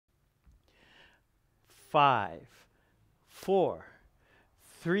5, 4,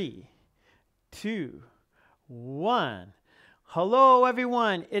 3, 2, 1. Hello,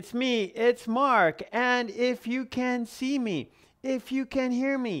 everyone. It's me. It's Mark. And if you can see me, if you can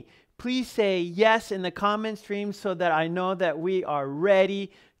hear me, please say yes in the comment stream so that I know that we are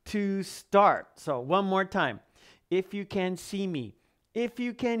ready to start. So one more time. If you can see me, if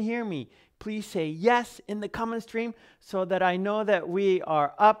you can hear me, please say yes in the comment stream so that I know that we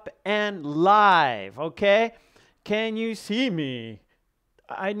are up and live. Okay? Can you see me?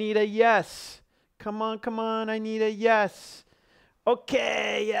 I need a yes. Come on, come on. I need a yes.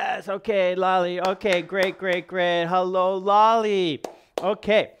 Okay, yes. Okay, Lolly. Okay, great, great, great. Hello, Lolly.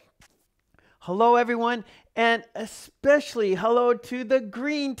 Okay. Hello, everyone. And especially hello to the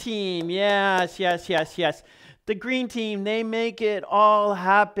green team. Yes, yes, yes, yes. The green team, they make it all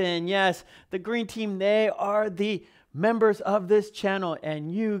happen. Yes, the green team, they are the members of this channel.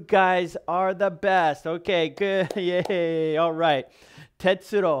 And you guys are the best. Okay, good. Yay. All right.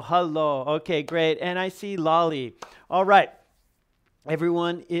 Tetsuro, hello. Okay, great. And I see Lolly. All right.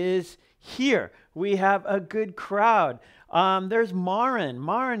 Everyone is here. We have a good crowd. There's Marin.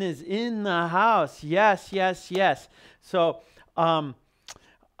 Marin is in the house. Yes, yes, yes. So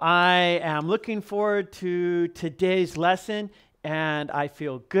I am looking forward to today's lesson, and I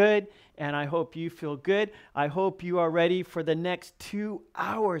feel good, and I hope you feel good. I hope you are ready for the next 2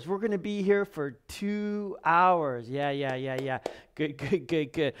 hours. We're going to be here for 2 hours. Yeah. Good, good,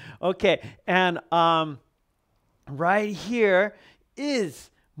 good, good. Okay, and right here is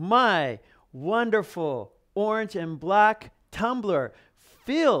my wonderful orange and black tumbler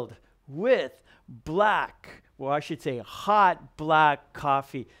filled with black, well, I should say hot black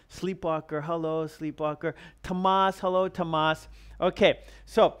coffee. Sleepwalker, hello, Sleepwalker. Tomas, hello, Tomas. Okay,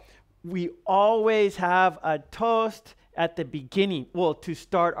 so we always have a toast at the beginning, well, to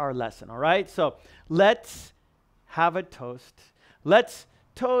start our lesson, all right? So let's have a toast. Let's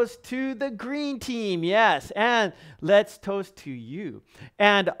toast to the green team, yes, and let's toast to you.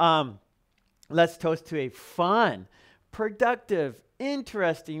 And let's toast to a fun, productive,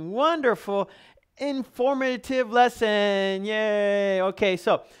 interesting, wonderful, informative lesson. Yay. Okay,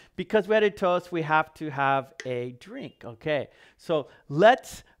 so because we had a toast, we have to have a drink. Okay, so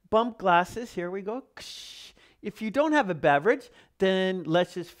let's bump glasses. Here we go. If you don't have a beverage, then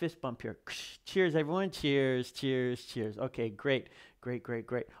let's just fist bump here. Cheers, everyone. Cheers, cheers, cheers. Okay, great, great, great,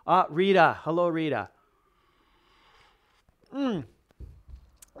 great. Rita. Hello, Rita.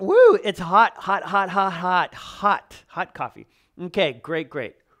 Woo, it's hot, hot, hot, hot, hot, hot, hot coffee. Okay, great,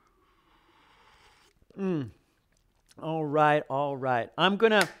 great. All right, all right. I'm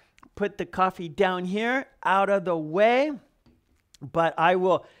going to put the coffee down here out of the way, but I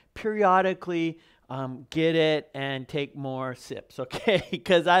will periodically get it and take more sips, okay?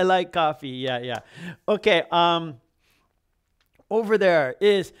 Because I like coffee, yeah. Okay, over there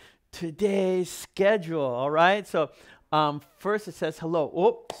is today's schedule, all right? So first it says hello.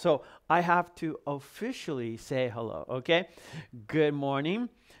 Oh, so I have to officially say hello, okay? Good morning,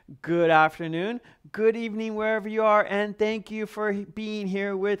 good afternoon, good evening, wherever you are, and thank you for being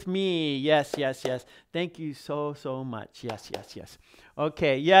here with me. Yes. Thank you so much. Yes.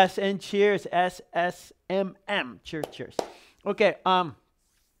 Okay, yes, and cheers, SSMM. Cheers. Okay,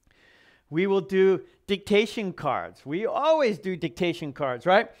 we will do dictation cards. We always do dictation cards,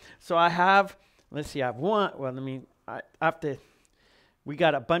 right? So I have, let's see, I have one. Well, I have to, we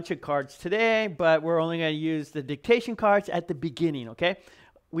got a bunch of cards today, but we're only going to use the dictation cards at the beginning, okay?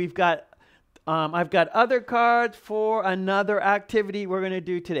 We've got, I've got other cards for another activity we're going to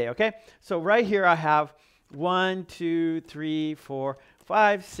do today, okay? So right here I have 1, 2, 3, 4,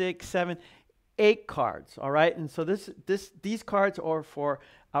 5, 6, 7, 8 cards, all right? And so these cards are for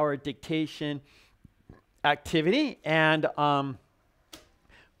our dictation activity. And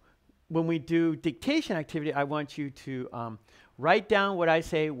when we do dictation activity, I want you to write down what I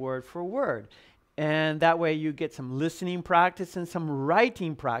say word for word. And that way you get some listening practice and some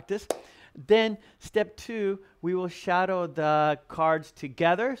writing practice. Then step 2, we will shadow the cards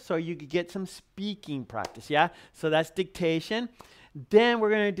together so you can get some speaking practice, yeah? So that's dictation. Then we're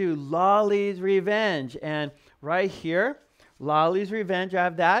going to do Lolly's Revenge. And right here, Lolly's Revenge, I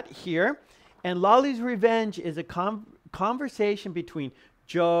have that here. And Lolly's Revenge is a conversation between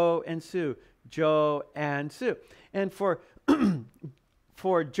Joe and Sue. Joe and Sue. And for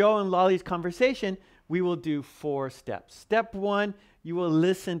Joe and Lolly's conversation, we will do 4 steps. Step 1, you will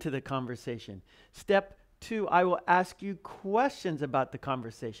listen to the conversation. Step 2, I will ask you questions about the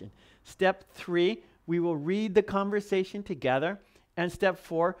conversation. Step 3, we will read the conversation together. And step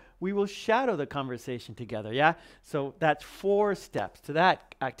 4, we will shadow the conversation together, yeah? So that's 4 steps to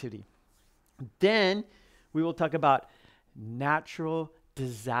that activity. Then we will talk about natural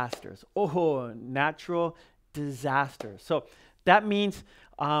disasters. Oh, natural disasters. So that means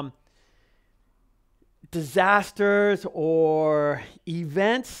disasters or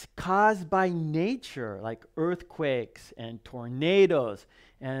events caused by nature, like earthquakes and tornadoes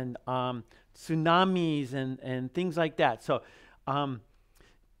and tsunamis and things like that. So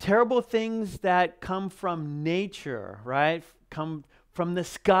terrible things that come from nature, right? Come from the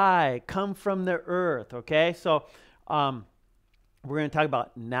sky, come from the earth, okay? So we're going to talk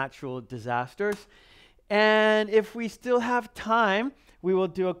about natural disasters. And if we still have time, we will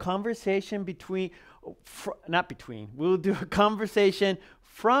do a conversation we'll do a conversation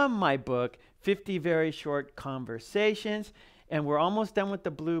from my book, 50 Very Short Conversations. And we're almost done with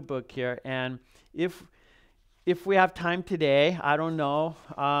the blue book here. And if we have time today, I don't know,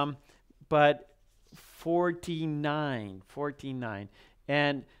 but 49.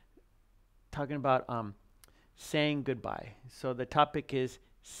 And talking about saying goodbye. So the topic is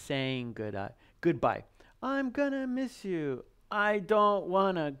saying goodbye. I'm gonna miss you. I don't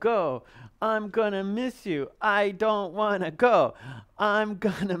wanna go. I'm gonna miss you. I don't wanna go. I'm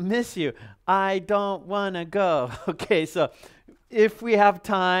gonna miss you. I don't wanna go. Okay, so if we have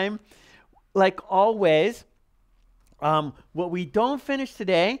time, like always, what we don't finish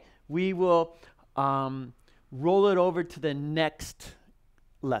today, we will roll it over to the next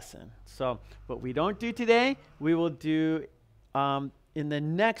lesson. So what we don't do today, we will do in the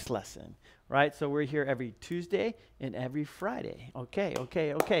next lesson, right? So we're here every Tuesday and every Friday. Okay.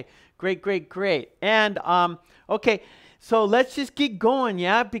 Great. And okay, so let's just get going,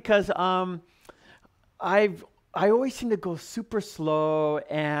 yeah? Because I always seem to go super slow,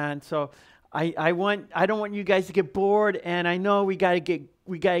 and so I don't want you guys to get bored, and I know we gotta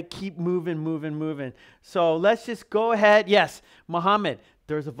keep moving. So let's just go ahead. Yes, Muhammad,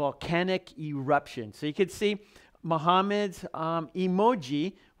 there's a volcanic eruption. So you can see Muhammad's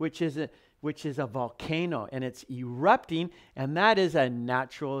emoji, which is a volcano, and it's erupting, and that is a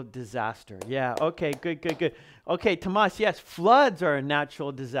natural disaster. Yeah, okay, good. Okay, Tomas, yes, floods are a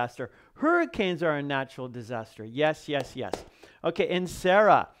natural disaster. Hurricanes are a natural disaster. Yes. Okay, and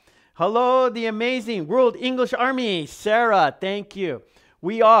Sarah, hello, the amazing World English Army. Sarah, thank you.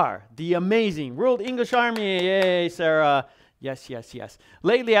 We are the amazing World English Army. Yay, Sarah. Yes.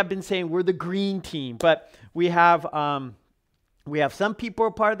 Lately, I've been saying we're the green team, but we have some people who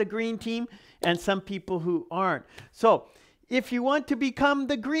are part of the green team and some people who aren't. So if you want to become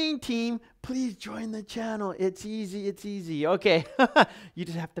the green team, please join the channel. It's easy. Okay. You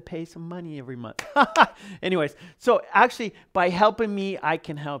just have to pay some money every month. Anyways, so actually by helping me, I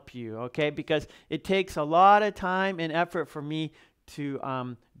can help you, okay? Because it takes a lot of time and effort for me to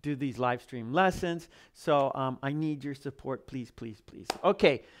do these live stream lessons. So I need your support, please.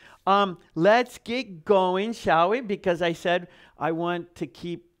 Okay. Let's get going, shall we? Because I said I want to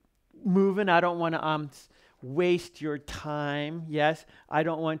keep moving. I don't want to waste your time. Yes, I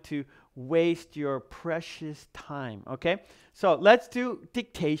don't want to waste your precious time. Okay, so let's do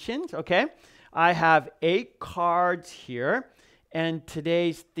dictations. Okay, I have 8 cards here, and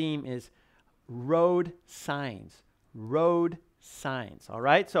today's theme is road signs. All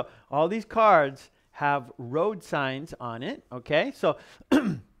right, so all these cards have road signs on it. Okay, so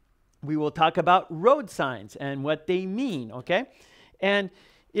we will talk about road signs and what they mean, okay? And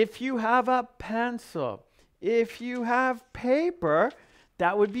if you have a pencil, if you have paper,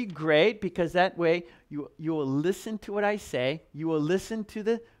 that would be great, because that way you will listen to what I say, you will listen to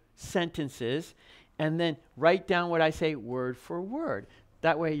the sentences, and then write down what I say word for word.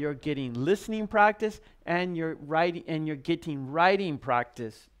 That way you're getting listening practice and you're getting writing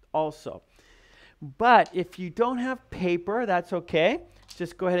practice also. But if you don't have paper, that's okay.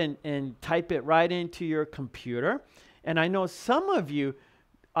 Just go ahead and type it right into your computer. And I know some of you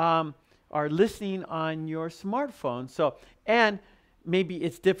are listening on your smartphone. So, and maybe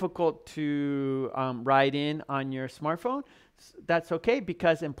it's difficult to write in on your smartphone. That's okay,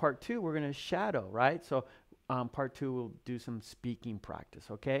 because in part 2, we're going to shadow, right? So part 2, we'll do some speaking practice,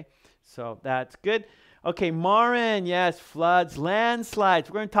 okay? So that's good. Okay, Marin, yes, floods, landslides.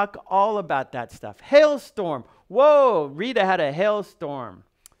 We're going to talk all about that stuff. Hailstorm. Whoa, Rita had a hailstorm.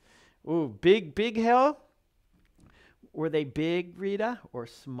 Ooh, big hail? Were they big, Rita, or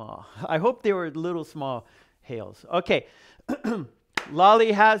small? I hope they were little small hails. Okay,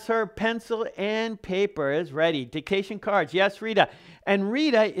 Lolly has her pencil and paper is ready. Dictation cards. Yes, Rita. And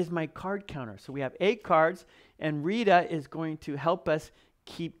Rita is my card counter. So we have 8 cards, and Rita is going to help us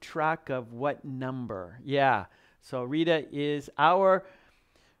keep track of what number. Yeah. So Rita is our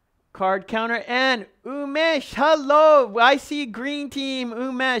card counter, and Umesh. Hello. I see green team.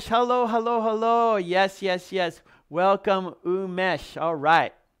 Umesh. Hello, hello, hello. Yes, yes, yes. Welcome, Umesh. All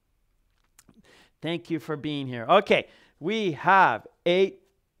right. Thank you for being here. Okay. We have 8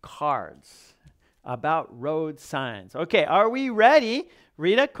 cards about road signs. Okay. Are we ready?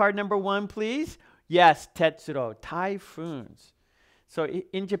 Rita, card number 1, please. Yes, Tetsuro. Typhoons. So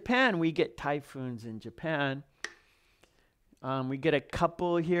in Japan, we get typhoons in Japan. We get a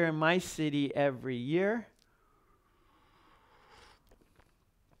couple here in my city every year.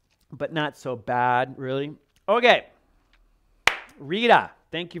 But not so bad, really. Okay. Rita,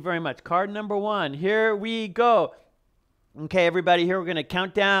 thank you very much. Card number 1. Here we go. Okay, everybody, here we're going to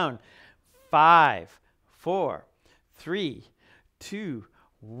count down. 5, 4, 3, 2,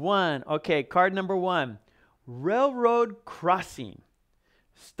 1. Okay, card number 1. Railroad crossing.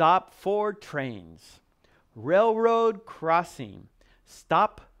 Stop for trains. Railroad crossing.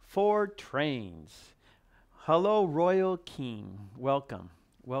 Stop for trains. Hello, Royal King. Welcome.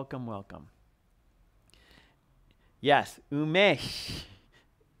 Welcome, welcome. Yes, Umesh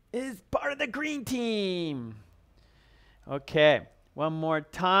is part of the green team. Okay, one more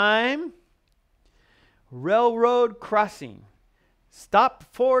time. Railroad crossing. Stop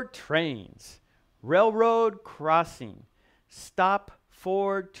for trains. Railroad crossing. Stop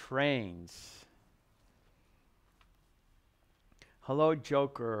for trains. Hello,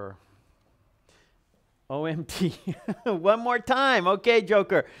 Joker. OMT. One more time. Okay,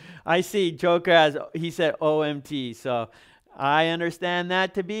 Joker. I see Joker as, he said OMT. So I understand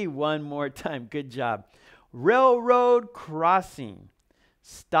that to be one more time. Good job. Railroad crossing.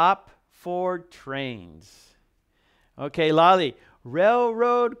 Stop for trains. Okay, Lolly.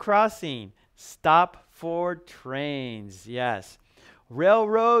 Railroad crossing. Stop for trains. Yes.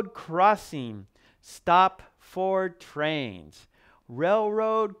 Railroad crossing. Stop for trains.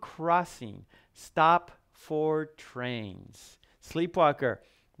 Railroad crossing. Stop for trains. Sleepwalker.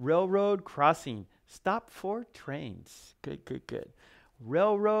 Railroad crossing. Stop for trains. Good, good, good.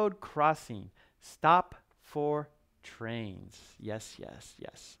 Railroad crossing. Stop for trains. Yes, yes,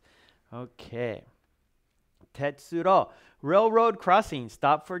 yes. Okay. Tetsuro. Railroad crossing.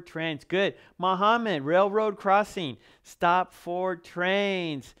 Stop for trains. Good. Mohammed. Railroad crossing. Stop for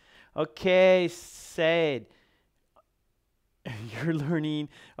trains. Okay, Said. You're learning.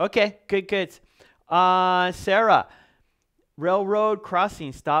 Okay, good, good. Sarah. Railroad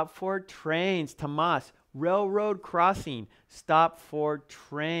crossing. Stop for trains. Tomas. Railroad crossing. Stop for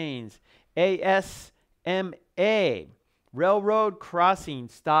trains. ASMA. Railroad crossing.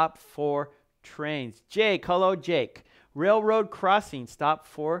 Stop for trains. Jake. Hello, Jake. Railroad crossing. Stop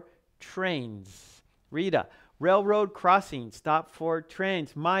for trains. Rita. Railroad crossing. Stop for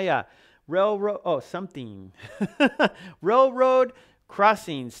trains. Maya. Railroad. Oh, something. Railroad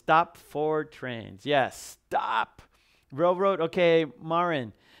crossing. Stop for trains. Yes. Stop. Railroad. Okay,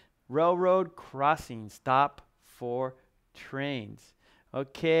 Marin. Railroad crossing. Stop for trains.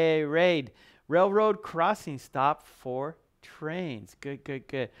 Okay, Raid. Railroad crossing. Stop for trains. Good, good,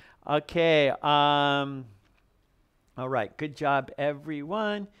 good. Okay. All right. Good job,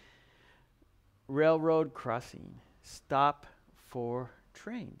 everyone. Railroad crossing. Stop for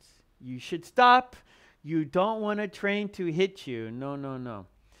trains. You should stop. You don't want a train to hit you. No, no, no.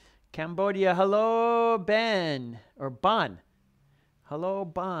 Cambodia. Hello, Ben. Or Bon. Hello,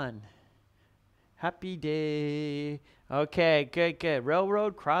 Bon. Happy day. Okay, good, good.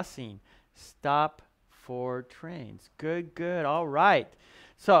 Railroad crossing. Stop for trains. Good, good. All right.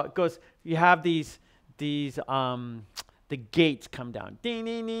 So it goes, you have these the gates come down. Ding,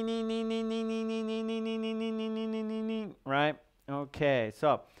 ding, ding, ding, ding, ding, ding, ding, ding, ding, ding, ding, ding, ding, ding, ding, ding, ding. Right? Okay,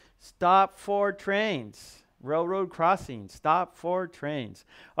 so stop for trains. Railroad crossing. Stop for trains.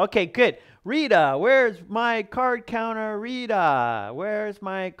 Okay, good. Rita, where's my card counter? Rita, where's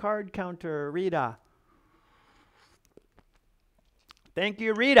my card counter? Rita. Thank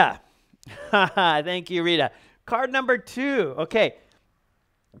you, Rita. Thank you, Rita. Card number 2. Okay.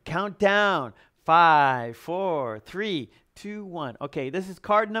 Count down. 5, 4, 3, 2, 1. Okay, this is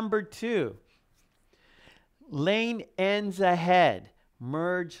card number 2. Lane ends ahead.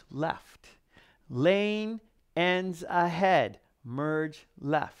 Merge left. Lane ends ahead. Merge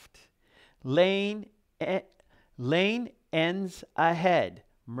left. Lane ends ahead.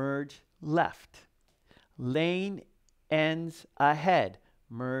 Merge left. Lane ends ahead.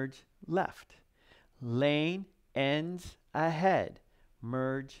 Merge left. Lane ends ahead.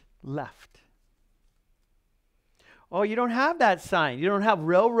 Merge left. Oh, you don't have that sign. You don't have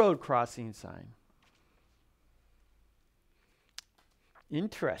railroad crossing sign.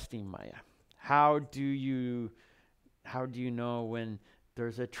 Interesting, Maya. How do you know when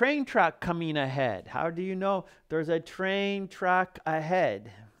There's a train track coming ahead. How do you know there's a train track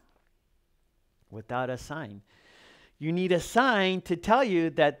ahead? Without a sign. You need a sign to tell you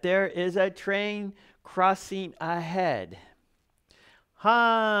that there is a train crossing ahead.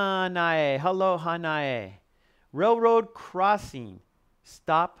 Hanae. Hello, Hanae. Railroad crossing.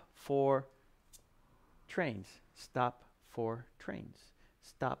 Stop for trains. Stop for trains.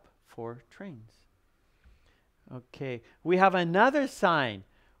 Stop for trains. Okay, we have another sign.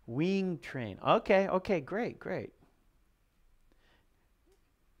 Wing train. Okay, okay, great, great.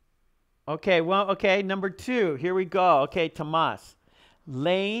 Okay, well, okay, number 2. Here we go. Okay, Tomas.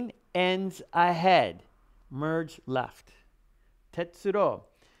 Lane ends ahead. Merge left. Tetsuro.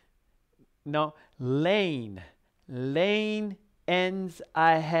 No, lane. Lane ends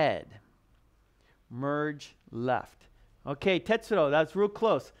ahead. Merge left. Okay, Tetsuro, that's real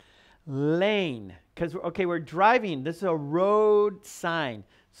close. Lane. Because, okay, we're driving. This is a road sign.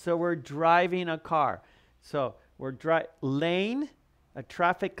 So we're driving a car. So we're lane, a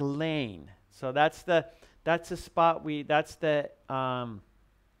traffic lane. So that's the spot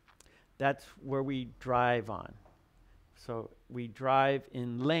that's where we drive on. So we drive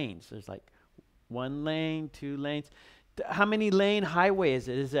in lanes. There's like 1 lane, 2 lanes. How many lane highway is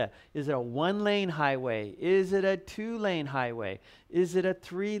it? Is it a 1 lane highway? Is it a 2 lane highway? Is it a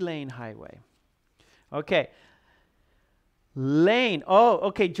 3 lane highway? Okay. Lane. Oh,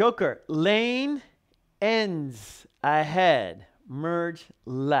 okay, Joker. Lane ends ahead. Merge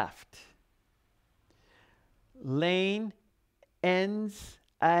left. Lane ends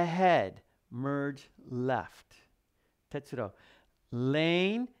ahead. Merge left. Tetsuro.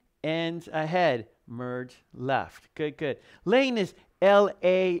 Lane ends ahead. Merge left. Good, good. Lane is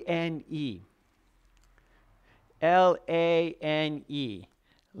L-A-N-E. L-A-N-E.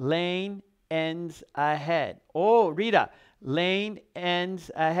 Lane ends ahead. Oh, Rita. Lane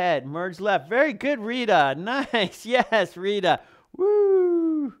ends ahead. Merge left. Very good, Rita. Nice. Yes, Rita.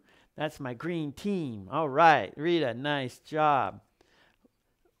 Woo. That's my green team. All right, Rita. Nice job.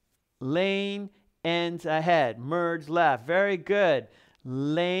 Lane ends ahead. Merge left. Very good.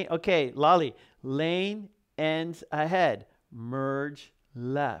 Lane. Okay, Lolly. Lane ends ahead. Merge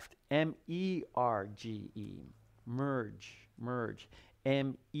left. M-E-R-G-E. Merge. Merge.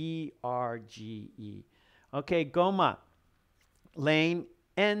 M-E-R-G-E. Okay, Goma. Lane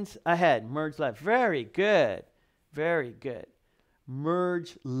ends ahead. Merge left. Very good. Very good.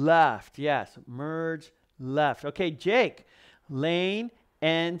 Merge left. Yes, merge left. Okay, Jake. Lane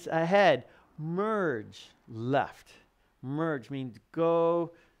ends ahead. Merge left. Merge means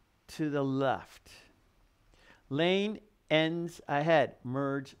go to the left. Lane ends ahead.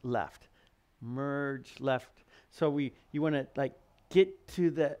 Merge left. Merge left. So you want to like get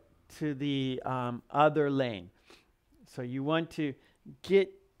to the other lane. So you want to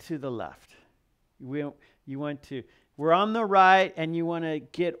get to the left. We're on the right and you want to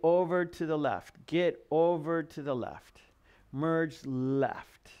get over to the left. Get over to the left. Merge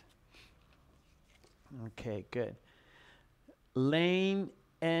left. Okay, good. Lane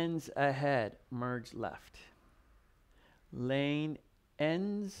ends ahead. Merge left. Lane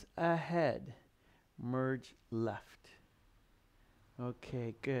ends ahead. Merge left.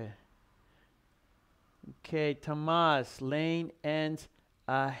 Okay, good. Okay, Tomas. Lane ends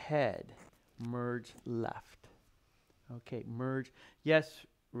ahead. Merge left. Okay, merge. Yes,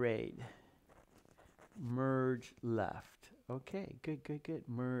 Raid. Merge left. Okay, good, good, good.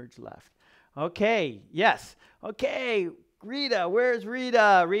 Merge left. Okay, yes. Okay, Rita. Where's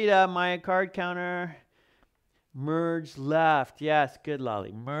Rita? Rita, my card counter. Merge left. Yes, good,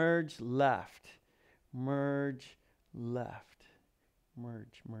 Lolly. Merge left. Merge left.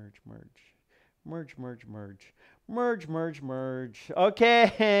 Merge, merge, merge. Merge, merge, merge. Merge, merge, merge.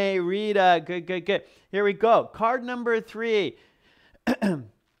 Okay, Rita. Good, good, good. Here we go. Card number 3.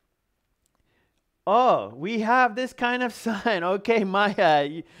 Oh, we have this kind of sign. Okay,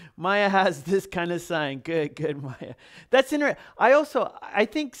 Maya. Maya has this kind of sign. Good, good, Maya. That's interesting. I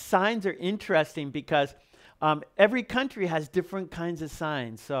think signs are interesting because every country has different kinds of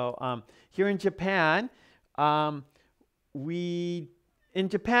signs. So here in Japan, we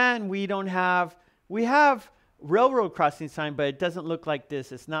have railroad crossing sign, but it doesn't look like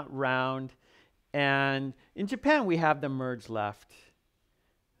this. It's not round. And in Japan, we have the merge left.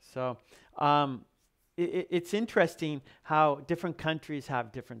 So it's interesting how different countries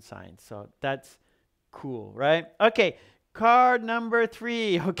have different signs. So that's cool, right? Okay, card number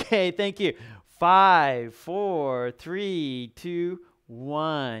 3. Okay, thank you. 5, 4, 3, 2,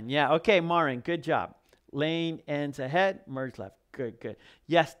 1. Yeah, okay, Marin, good job. Lane ends ahead, merge left. Good, good.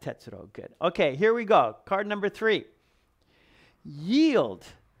 Yes, Tetsuro, good. Okay, here we go. Card number 3. Yield.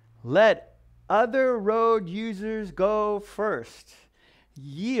 Let other road users go first.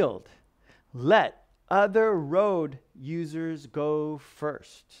 Yield. Let other road users go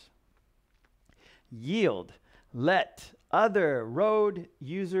first. Yield. Let other road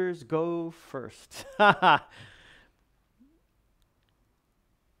users go first.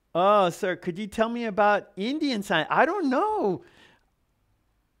 Oh, sir, could you tell me about Indian signs? I don't know.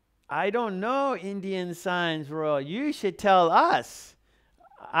 I don't know Indian signs, Roy. You should tell us.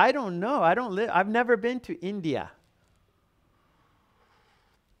 I don't know. I don't live. I've never been to India.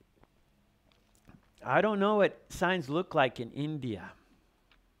 I don't know what signs look like in India.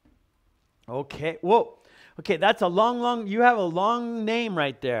 Okay. Whoa. Okay, that's a long. You have a long name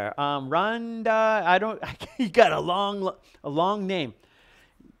right there. Randa. I don't. You got a long name.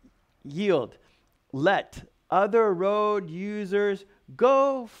 Yield. Let other road users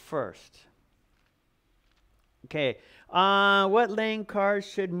go first. Okay. What lane cars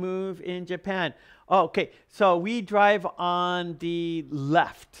should move in Japan? Oh, okay. So we drive on the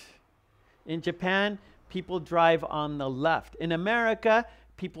left. In Japan, people drive on the left. In America,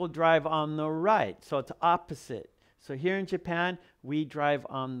 people drive on the right. So it's opposite. So here in Japan, we drive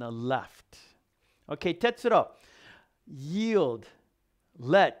on the left. Okay, Tetsuro. Yield.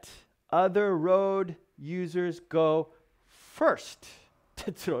 Let other road users go first.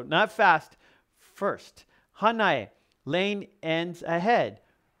 Tetsuro, not fast. First. Hanae. Lane ends ahead.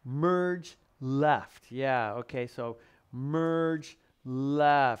 Merge left. Yeah, okay, so merge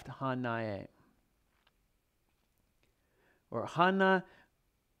left. Hanae. Or hanane.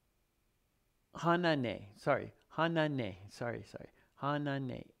 Sorry. Hanane. Sorry.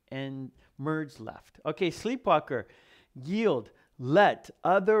 Hanane. And merge left. Okay, sleepwalker. Yield. Let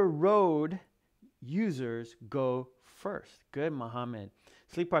other road users go first. Good, Mohammed.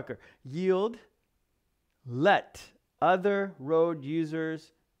 Sleepwalker. Yield. Let other road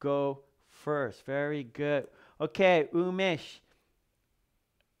users go first. Very good. Okay, Umesh.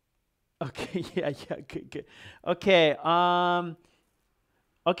 Okay, yeah, good. Okay,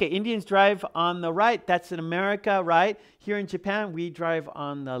 okay, Indians drive on the right. That's in America, right? Here in Japan, we drive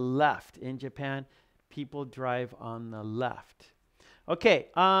on the left. In Japan, people drive on the left. Okay,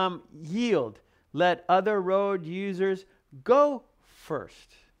 yield. Let other road users go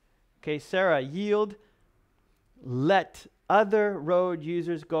first. Okay, Sarah, yield. Let other road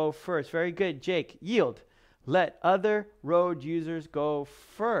users go first. Very good. Jake, yield. Let other road users go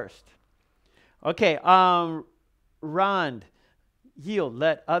first. Okay, Rond, yield.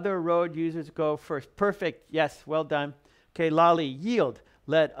 Let other road users go first. Perfect. Yes, well done. Okay, Lolly, yield.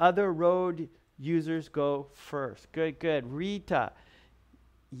 Let other road users go first. Good. Rita,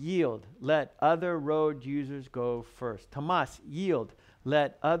 yield. Let other road users go first. Tomas, yield.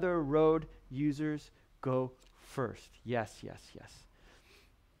 Let other road users go first. Yes.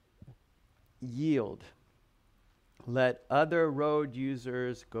 Yield. Let other road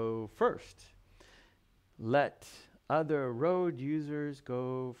users go first. Let other road users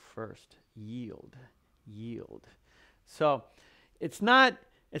go first. Yield. So it's not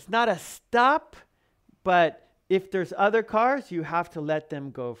a stop, but if there's other cars, you have to let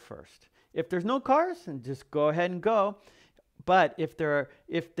them go first. If there's no cars, then just go ahead and go. But if there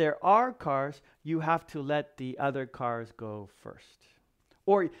are cars, you have to let the other cars go first.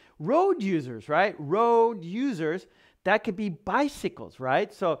 Or road users, right? Road users, that could be bicycles,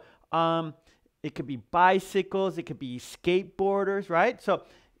 right? So it could be bicycles, it could be skateboarders, right? So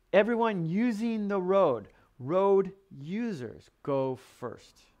everyone using the road users go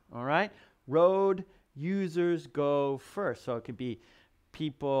first, all right? Road users go first. So it could be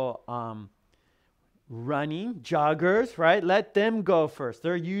people running, joggers, right? Let them go first.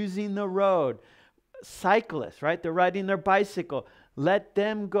 They're using the road. Cyclists, right? They're riding their bicycle. Let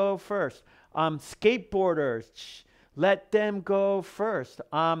them go first. Skateboarders, let them go first.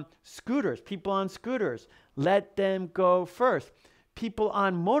 Scooters, people on scooters, let them go first. People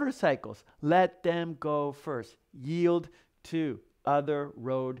on motorcycles, let them go first. Yield to other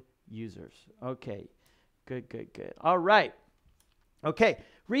road users. Okay, good. All right. Okay,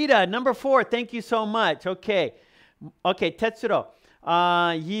 Rita, number 4, thank you so much. Okay, Tetsuro,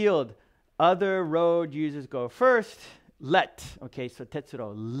 yield. Other road users go first. Let. Okay, so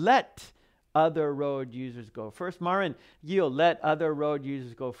Tetsuro, let other road users go first. Marin, yield. Let other road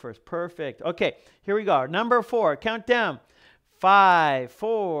users go first. Perfect. Okay, here we go. Number 4, count down. 5,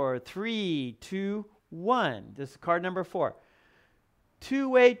 4, 3, 2, 1. This is card number 4.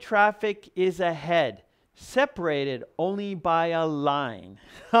 Two-way traffic is ahead, separated only by a line.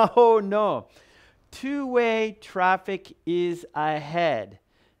 Oh no. Two-way traffic is ahead,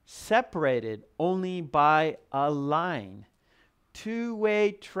 separated only by a line.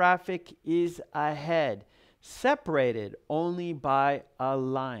 Two-way traffic is ahead, separated only by a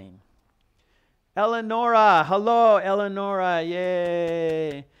line. Eleonora, hello, Eleonora,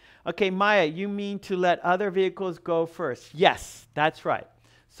 yay. Okay, Maya, you mean to let other vehicles go first? Yes, that's right.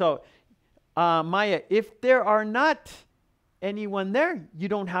 So, Maya, if there are not anyone there, you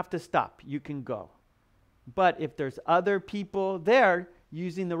don't have to stop. You can go. But if there's other people there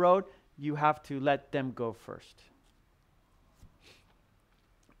using the road, you have to let them go first.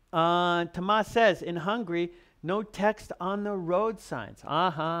 Tomas says, in Hungary, no text on the road signs.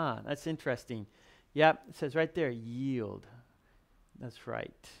 That's interesting. Yep, it says right there, yield. That's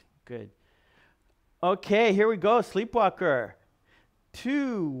right. Good. Okay, here we go, Sleepwalker.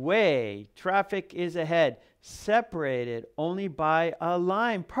 Two-way traffic is ahead, separated only by a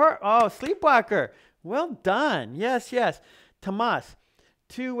line. Oh, Sleepwalker, well done. Yes, yes. Tomas,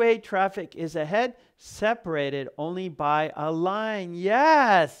 two-way traffic is ahead, separated only by a line.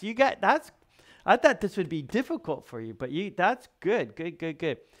 Yes, you got that's. I thought this would be difficult for you, but that's good.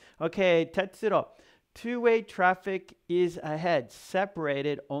 Good. Okay, Tetsuro. Two-way traffic is ahead,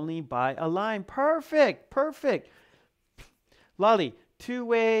 separated only by a line. Perfect. Lolly,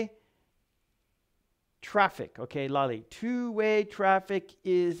 two-way traffic. Okay, Lolly. Two-way traffic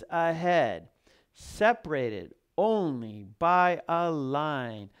is ahead, separated only by a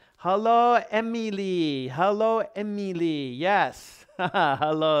line. Hello, Emily. Yes.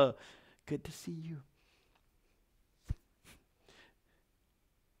 Hello. Good to see you.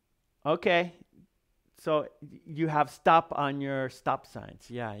 Okay. So you have stop on your stop signs.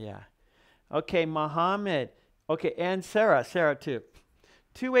 Yeah. Okay, Mohammed. Okay, and Sarah too.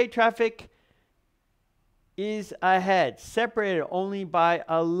 Two-way traffic is ahead, separated only by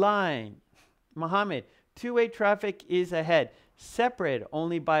a line. Mohammed, two-way traffic is ahead, separated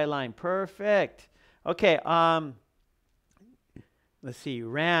only by a line. Perfect. Okay, let's see,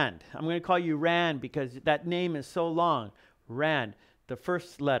 Rand. I'm going to call you Rand because that name is so long. Rand, the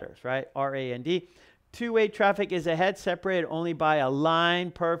first letters, right? R-A-N-D. Two-way traffic is ahead, separated only by a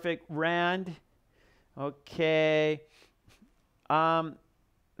line. Perfect, Rand. Okay. Let's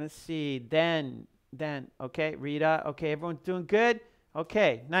see. Then, okay, Rita. Okay, everyone's doing good.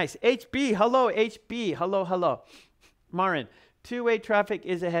 Okay, nice. HB, hello, HB. Hello. Marin, two-way traffic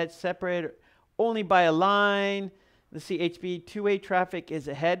is ahead, separated only by a line. Let's see, HB, two-way traffic is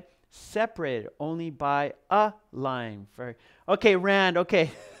ahead, separated only by a line. Okay, Rand,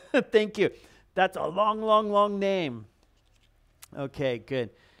 okay. Thank you. That's a long name. Okay, good.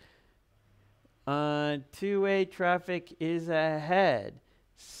 Two-way traffic is ahead,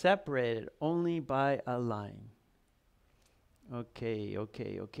 separated only by a line. Okay.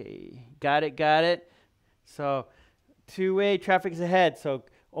 Got it. So, two-way traffic is ahead. So,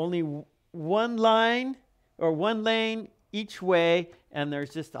 only one line or one lane each way, and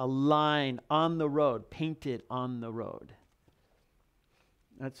there's just a line on the road, painted on the road.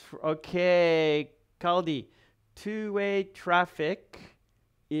 That's okay, Kaldi. Two-way traffic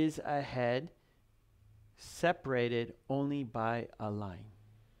is ahead, separated only by a line.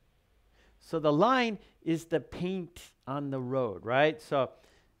 So the line is the paint on the road, right? So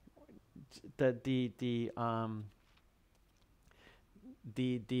the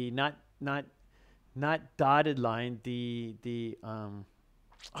not dotted line,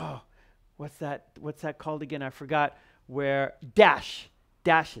 what's that called again? I forgot. Where dashes,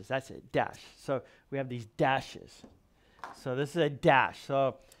 that's it, dash. So we have these dashes. So this is a dash.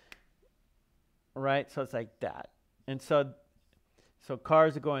 So right, so it's like that. And so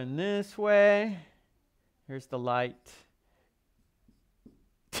cars are going this way. Here's the light.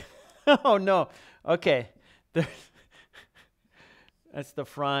 Oh no. Okay. That's the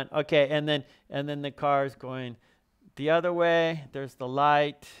front. Okay, and then the car's going the other way. There's the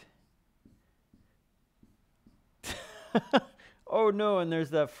light. Oh no, and there's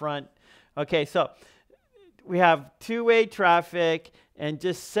the front. Okay, so we have two-way traffic and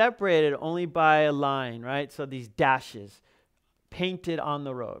just separated only by a line, right? So these dashes painted on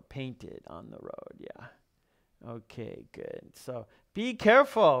the road, yeah. Okay, good. So be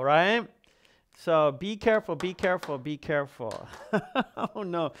careful, right? So be careful. Oh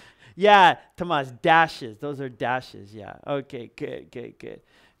no. Yeah, Tomas, dashes. Those are dashes, yeah. Okay, good.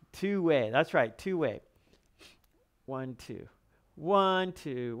 Two-way, that's right, two-way. 1, 2. 1,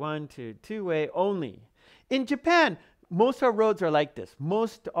 2, two-way only. In Japan, most of our roads are like this.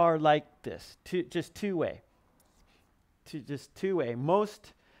 Just two-way. Just two-way.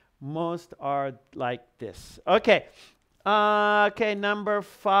 Most are like this. Okay. Okay, number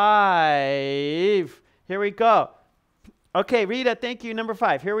 5. Here we go. Okay, Rita, thank you. Number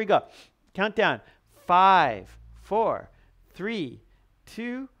 5. Here we go. Countdown. 5, 4, 3,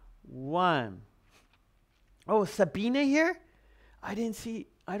 2, 1. Oh, Sabine here? I don't see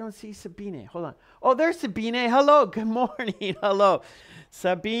Sabine. Hold on. Oh, there's Sabine. Hello. Good morning. Hello.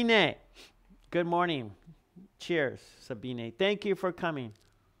 Sabine. Good morning. Cheers, Sabine. Thank you for coming.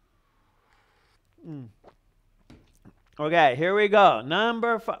 Okay, here we go.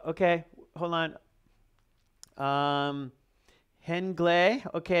 Number 5. Okay, hold on. Hengle,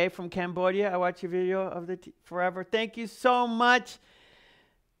 okay, from Cambodia. I watched your video of the forever. Thank you so much,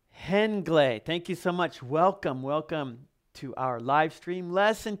 Hengle. Thank you so much. Welcome to our live stream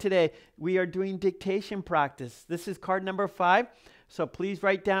lesson today. We are doing dictation practice. This is card number 5. So please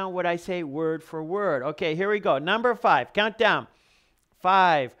write down what I say word for word. Okay, here we go. Number 5. Count down.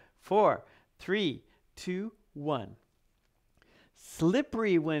 5, 4, 3, 2, 1.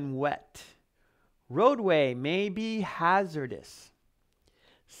 Slippery when wet. Roadway may be hazardous.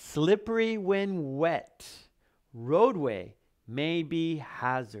 Slippery when wet. Roadway may be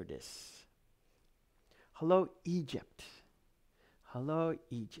hazardous. Hello, Egypt. Hello,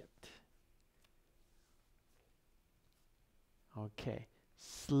 Egypt. Okay.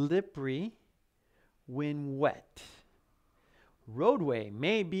 Slippery when wet. Roadway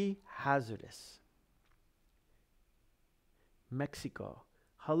may be hazardous. Mexico.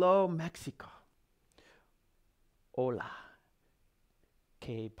 Hello, Mexico. Hola.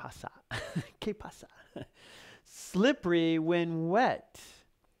 ¿Qué pasa? ¿Qué pasa? Slippery when wet.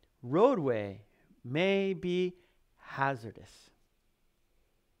 Roadway may be hazardous.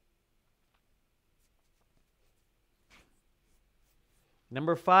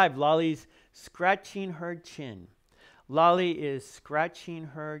 Number 5, Lolly's scratching her chin. Lolly is scratching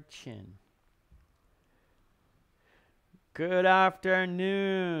her chin. Good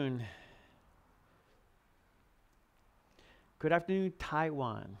afternoon. Good afternoon,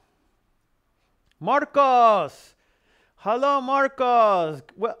 Taiwan. Marcos. Hello, Marcos.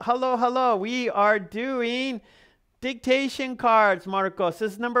 Well, hello. We are doing dictation cards, Marcos.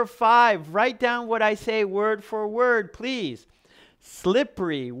 This is number 5. Write down what I say word for word, please.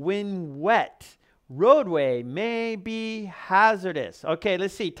 Slippery when wet. Roadway may be hazardous. Okay,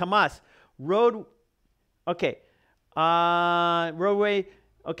 let's see. Tomas. Okay. Roadway.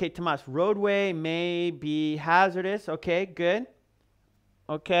 Okay, Tomas. Roadway may be hazardous. Okay, good.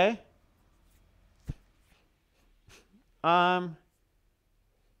 Okay.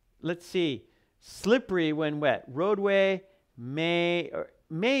 Let's see. Slippery when wet. Roadway may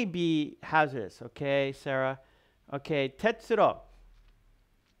be hazardous. Okay, Sarah. Okay, Tetsuro.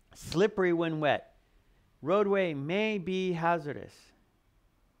 Slippery when wet. Roadway may be hazardous.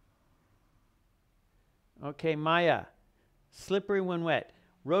 Okay, Maya. Slippery when wet.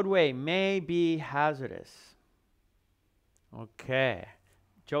 Roadway may be hazardous. Okay.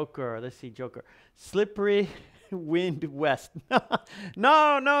 Joker. Let's see, Joker. Slippery wind west.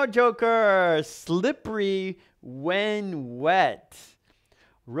 No, Joker. Slippery when wet.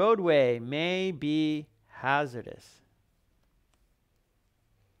 Roadway may be hazardous.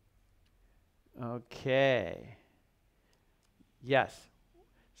 Okay. Yes.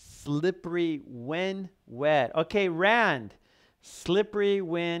 Slippery when wet. Okay, Rand. Slippery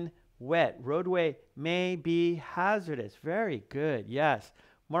when wet. Roadway may be hazardous. Very good. Yes.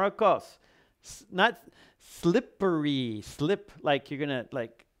 Marcos. Not slippery. Slip like you're gonna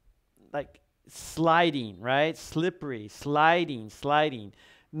like sliding, right? Slippery, sliding.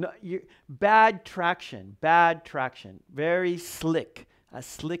 No, bad traction. Very slick. A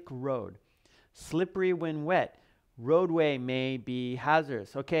slick road. Slippery when wet. Roadway may be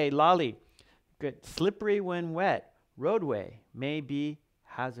hazardous. Okay, Lolly. Good. Slippery when wet. Roadway may be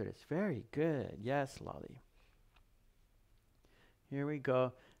hazardous. Very good. Yes, Lolly. Here we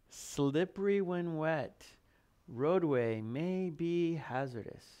go. Slippery when wet. Roadway may be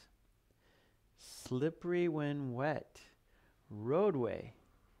hazardous. Slippery when wet. Roadway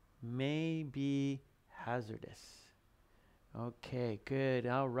may be hazardous. Okay, good.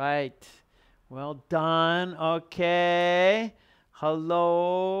 All right. Well done. Okay.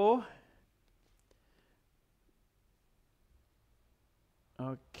 Hello.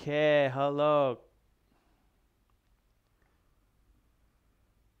 Okay, hello.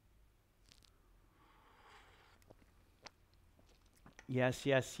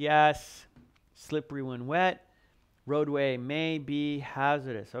 Yes. Slippery when wet. Roadway may be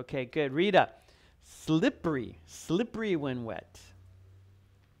hazardous. Okay, good. Rita. Slippery when wet.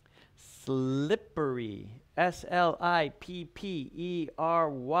 Slippery. S-L-I-P-P-E-R-Y.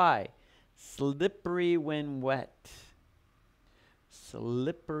 Slippery when wet.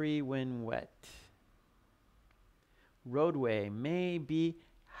 Slippery when wet. Roadway may be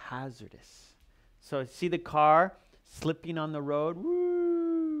hazardous. So see the car Slipping on the road.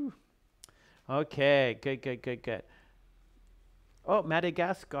 Woo! Okay, good, good, good, good. Oh,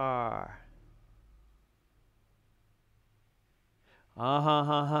 Madagascar.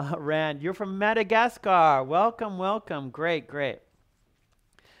 Rand, you're from Madagascar. Welcome, welcome. Great, great.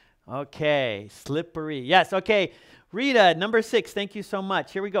 Okay, slippery. Yes, okay. Rita, number 6. Thank you so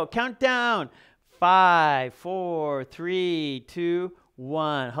much. Here we go. Countdown. 5, 4, 3, 2,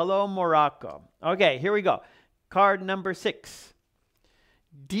 1. Hello, Morocco. Okay, here we go. Card number 6.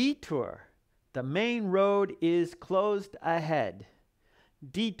 Detour. The main road is closed ahead.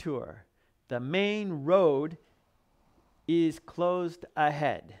 Detour. The main road is closed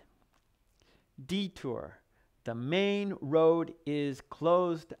ahead. Detour. The main road is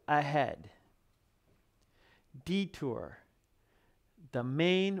closed ahead. Detour. The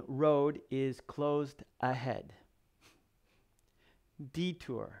main road is closed ahead.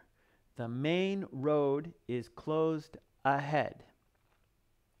 Detour. The main road is closed ahead.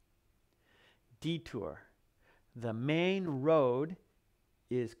 Detour. The main road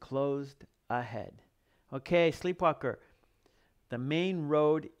is closed ahead. Okay, Sleepwalker. The main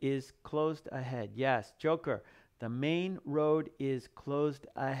road is closed ahead. Yes, Joker. The main road is closed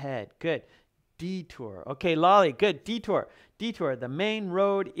ahead. Good. Detour. Okay, Lolly. Good. Detour. Detour. The main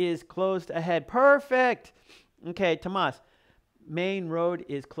road is closed ahead. Perfect. Okay, Tomas. Main road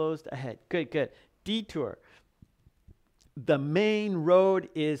is closed ahead. Good, good. Detour. The main road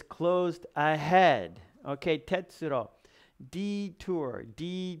is closed ahead. Okay, Tetsuro. Detour.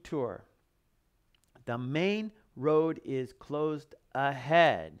 Detour. The main road is closed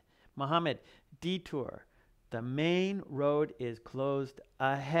ahead. Mohammed. Detour. The main road is closed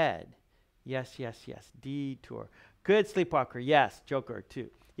ahead. Yes, yes, yes. Detour. Good, Sleepwalker. Yes, Joker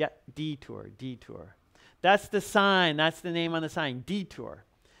too. Yeah, detour, detour. That's the sign. That's the name on the sign. Detour.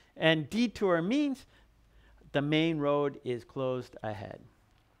 And detour means the main road is closed ahead.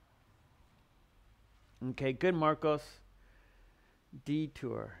 Okay, good, Marcos.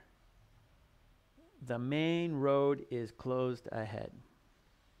 Detour. The main road is closed ahead.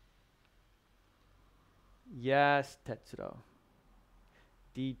 Yes, Tetsuro.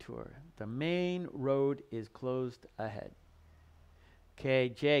 Detour. The main road is closed ahead. Okay,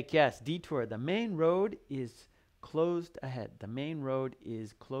 Jake. Yes, detour. The main road is closed ahead. The main road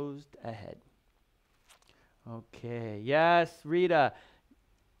is closed ahead. Okay. Yes, Rita.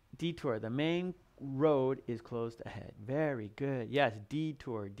 Detour. The main road is closed ahead. Very good. Yes,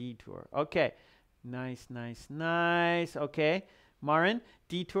 detour, detour. Okay. Nice, nice, nice. Okay. Marin,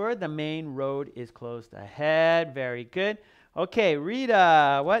 detour. The main road is closed ahead. Very good. Okay,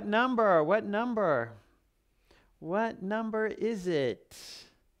 Rita, what number? What number? What number is it?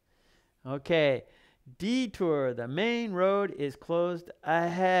 Okay. Detour. The main road is closed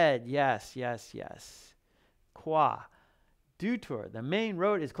ahead. Yes, yes, yes. Qua. Detour. The main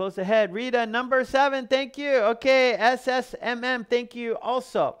road is closed ahead. Rita, number 7. Thank you. Okay. SSMM. Thank you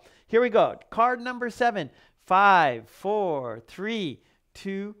also. Here we go. Card number 7. 5, 4, 3,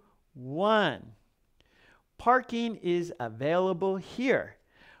 2, 1. Parking is available here.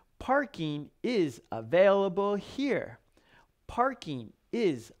 Parking is available here. Parking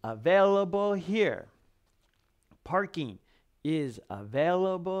is available here. Parking is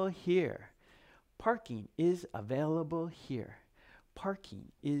available here. Parking is available here.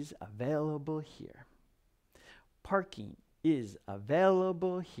 Parking is available here. Parking is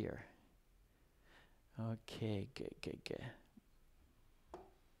available here. Okay, good, good, good.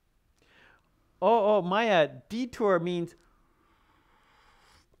 Oh, Maya, detour means,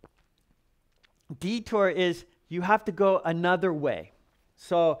 detour is you have to go another way.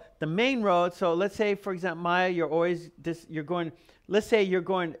 So the main road, so let's say, for example, Maya, let's say you're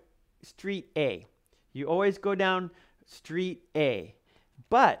going street A. You always go down street A.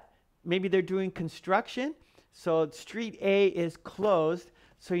 But maybe they're doing construction, so street A is closed,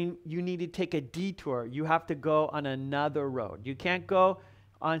 so you need to take a detour. You have to go on another road. You can't go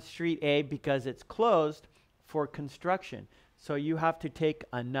on street A because it's closed for construction. So you have to take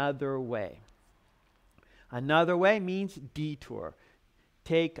another way. Another way means detour.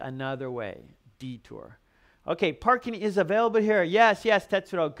 Take another way. Detour. Okay, parking is available here. Yes, yes,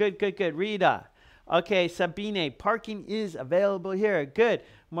 Tetsuro. Good, good, good. Rita. Okay, Sabine. Parking is available here. Good.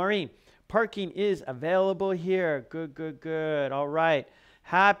 Maureen. Parking is available here. Good, good, good. All right.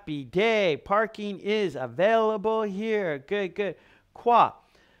 Happy day. Parking is available here. Good, good. Qua.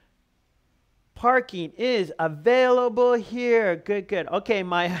 Parking is available here. Good, good. Okay,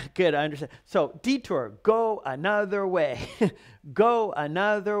 Maya, good, I understand. So, detour, go another way. Go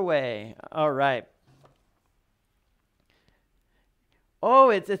another way. All right. Oh,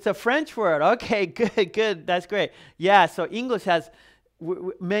 it's a French word. Okay, good, good. That's great. Yeah, so English has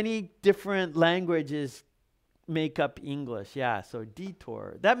many different languages make up English. Yeah, so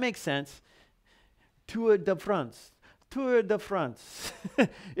detour. That makes sense. Tour de France. Tour de France.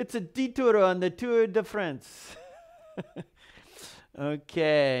 It's a detour on the Tour de France.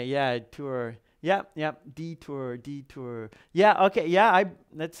 Okay, yeah, tour. Yep, yep, detour, detour. Yeah, okay, yeah,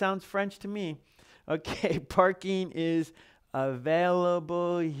 that sounds French to me. Okay, parking is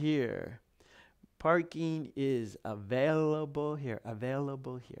available here. Parking is available here.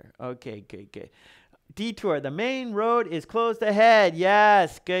 Available here. Okay, good, good. Detour. The main road is closed ahead.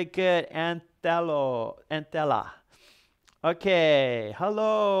 Yes, good, good. Antella. Okay,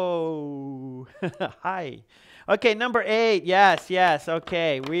 hello. Hi. Okay, number 8. Yes, yes.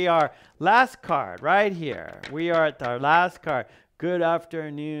 Okay, we are last card right here. We are at our last card. Good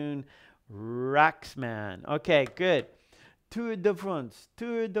afternoon, Raxman. Okay, good. Tour de France.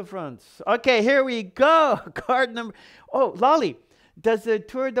 Tour de France. Okay, here we go. Card number. Oh, Lolly, does the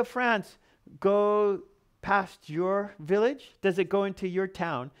Tour de France go past your village? Does it go into your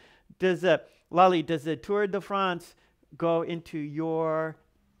town? Lolly, does the Tour de France go into your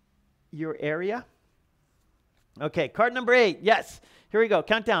area? Okay, card number 8. Yes. Here we go.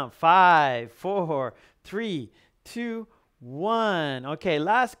 Countdown. 5, 4, 3, 2, 1. Okay,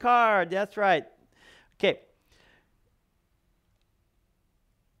 last card. That's right. Okay.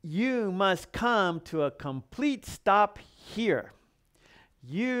 You must come to a complete stop here.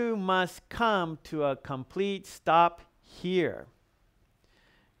 You must come to a complete stop here.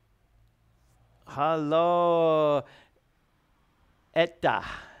 Hello, Etta.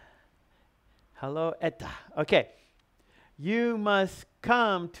 Hello, Etta. Okay. You must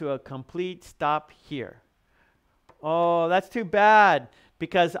come to a complete stop here. Oh, that's too bad,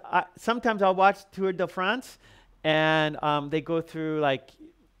 because sometimes I'll watch Tour de France, and they go through, like,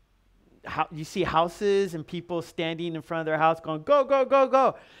 you see houses and people standing in front of their house going, go, go, go,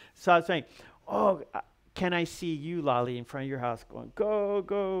 go. So I was saying, oh, can I see you, Lolly, in front of your house going, go,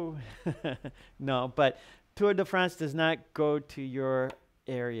 go. No, but Tour de France does not go to your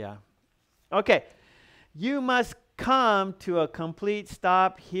area. Okay. You must come to a complete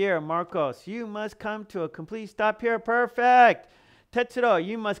stop here, Marcos. You must come to a complete stop here. Perfect. Tetsuro,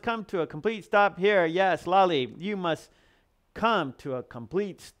 you must come to a complete stop here. Yes, Lolly, you must come to a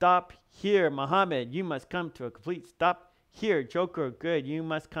complete stop here. Mohammed, you must come to a complete stop here. Joker, good. You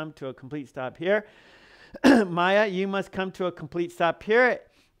must come to a complete stop here. Maya, you must come to a complete stop here.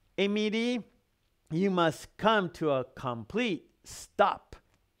 Emily, you must come to a complete stop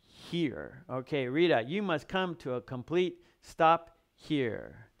here. Okay, Rita, you must come to a complete stop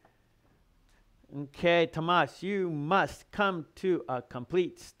here. Okay, Tomas, you must come to a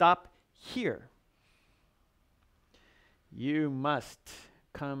complete stop here. You must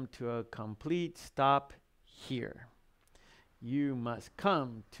come to a complete stop here. You must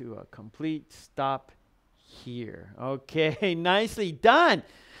come to a complete stop here. Okay, nicely done.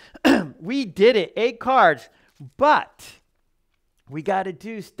 We did it. 8 cards, but we got to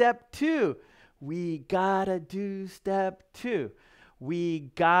do step 2. We got to do step 2.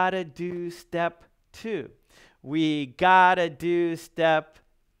 We got to do step 2. We got to do step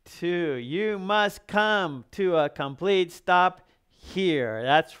 2. You must come to a complete stop here.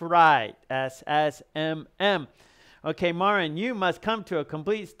 That's right. SSMM. Okay, Marin, you must come to a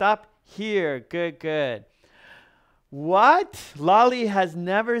complete stop here. Good, good. What? Lolly has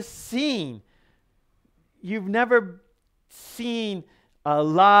never seen. You've never seen a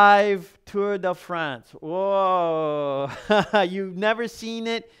live Tour de France. Whoa. You've never seen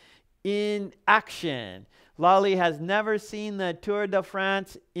it in action. Lolly has never seen the Tour de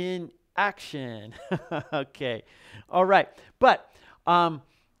France in action. Okay. All right. But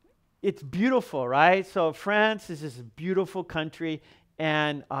it's beautiful, right? So France is this beautiful country,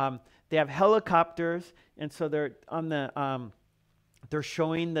 and they have helicopters, and so they're on the they're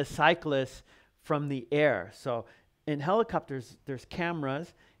showing the cyclists from the air. So in helicopters, there's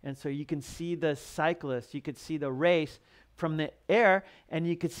cameras, and so you can see the cyclists, you could see the race from the air, and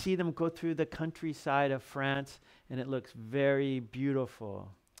you could see them go through the countryside of France, and it looks very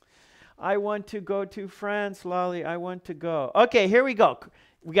beautiful. I want to go to France, Lolly. I want to go. Okay, here we go.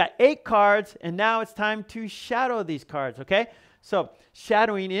 We got 8 cards, and now it's time to shadow these cards, okay? So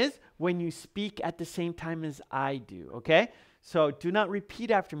shadowing is when you speak at the same time as I do, okay? So do not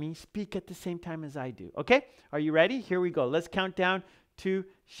repeat after me. Speak at the same time as I do, okay? Are you ready? Here we go. Let's count down to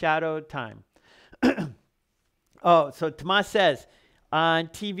shadow time. Oh, so Tomas says, on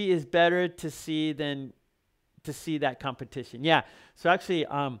TV is better to see than to see that competition. Yeah, so actually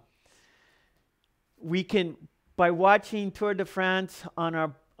we can by watching Tour de France on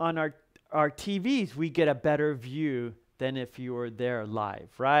our TVs, we get a better view than if you were there live,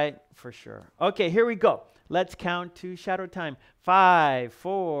 right? For sure. Okay, here we go. Let's count to shadow time. 5,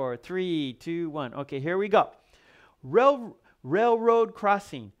 4, 3, 2, 1. Okay, here we go. Railroad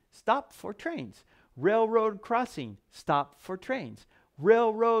crossing, stop for trains. Railroad crossing, stop for trains.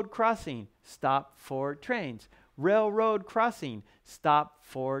 Railroad crossing, stop for trains. Railroad crossing, stop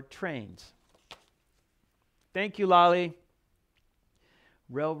for trains. Thank you, Lolly.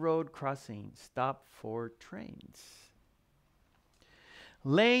 Railroad crossing, stop for trains.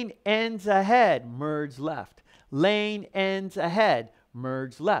 Lane ends ahead, merge left. Lane ends ahead,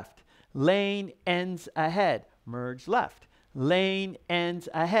 merge left. Lane ends ahead, merge left. Lane ends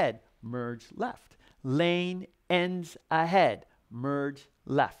ahead, merge left. Lane ends ahead, merge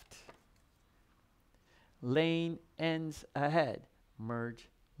left. Lane ends ahead, merge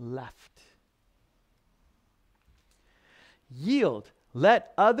left. Yield,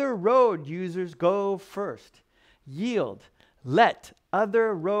 let other road users go first. Yield, let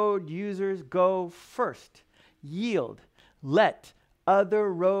other road users go first. Yield, let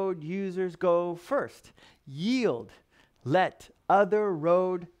other road users go first. Yield, let other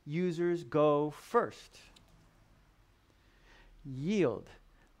road users go first. Yield,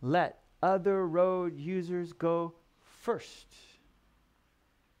 let other road users go first.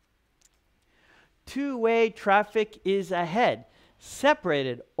 Two-way traffic is ahead,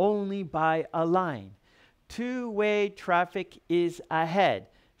 separated only by a line. Two-way traffic is ahead,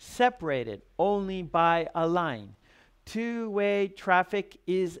 separated only by a line. Two-way traffic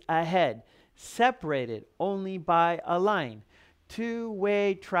is ahead, separated only by a line.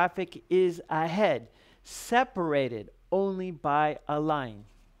 Two-way traffic is ahead, separated only by a line.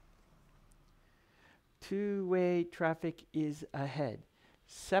 Two-way traffic is ahead,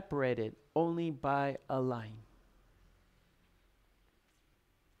 separated only by a line.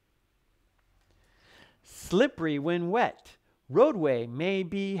 Slippery when wet, roadway may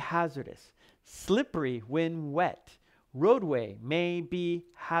be hazardous. Slippery when wet, roadway may be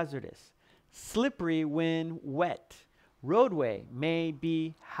hazardous. Slippery when wet, roadway may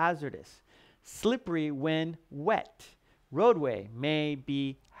be hazardous. Slippery when wet, roadway may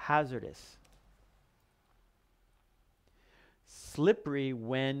be hazardous. Slippery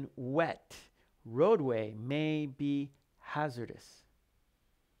when wet, roadway may be hazardous.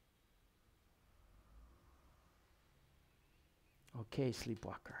 Okay,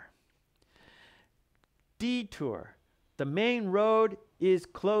 sleepwalker. Detour, the main road is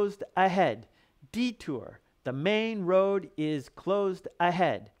closed ahead. Detour, the main road is closed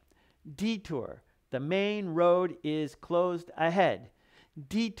ahead. Detour, the main road is closed ahead.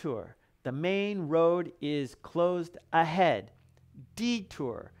 Detour, the main road is closed ahead.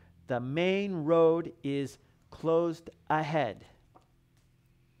 Detour, the main road is closed ahead.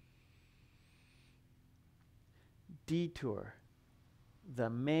 Detour, the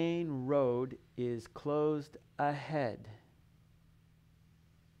main road is closed ahead.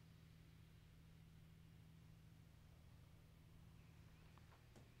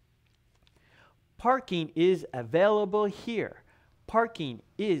 Parking is available here. Parking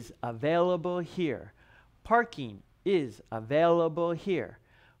is available here. Parking is available here.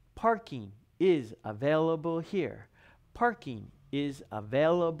 Parking is available here. Parking is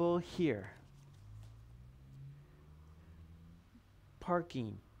available here.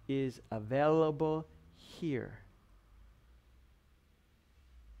 Parking is available here.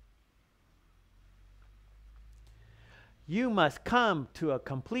 You must come to a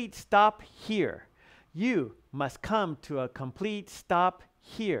complete stop here. You must come to a complete stop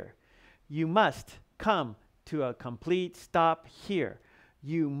here. You must come to a complete stop here.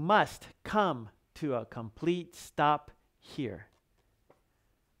 You must come to a complete stop here.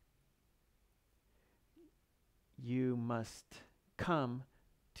 You must come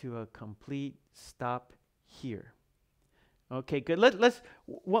to a complete stop here. Okay, good. Let's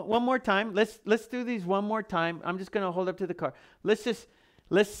one more time. Let's do these one more time. I'm just going to hold up to the card.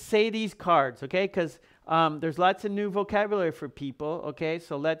 Let's say these cards, okay? Because there's lots of new vocabulary for people. Okay,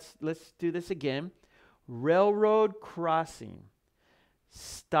 so let's do this again. Railroad crossing.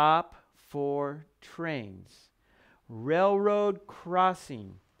 Stop for trains. Railroad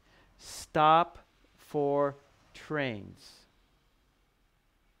crossing. Stop for trains.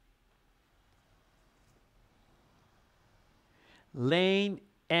 Lane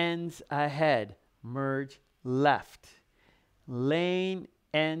ends ahead, merge left. Lane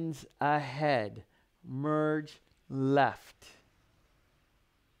ends ahead, merge left.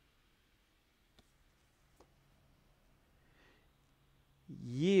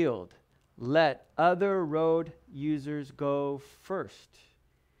 Yield, let other road users go first.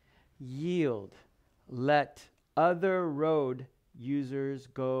 Yield, let other road users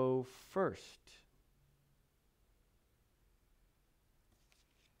go first.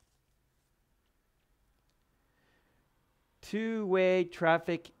 Two-way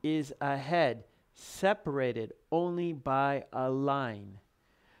traffic is ahead, separated only by a line.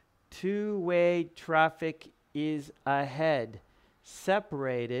 Two-way traffic is ahead,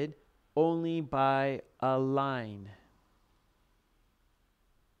 separated only by a line.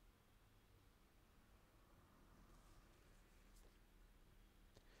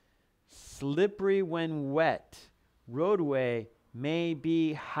 Slippery when wet, roadway may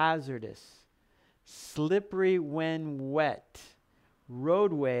be hazardous. Slippery when wet,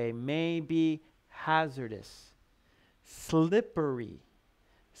 roadway may be hazardous. Slippery,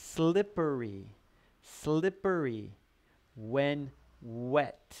 slippery, slippery when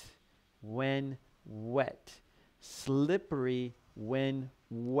wet, when wet. Slippery when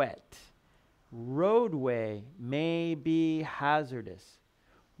wet. Roadway may be hazardous.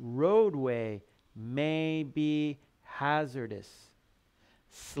 Roadway may be hazardous.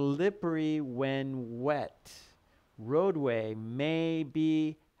 Slippery when wet. Roadway may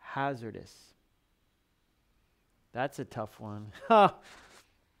be hazardous. That's a tough one.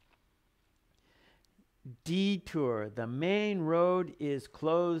 Detour. The main road is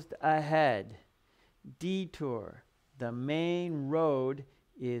closed ahead. Detour. The main road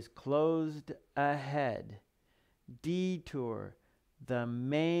is closed ahead. Detour. The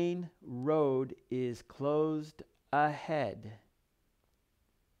main road is closed ahead.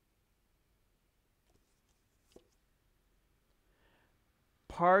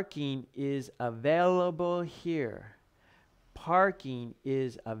 Parking is available here. Parking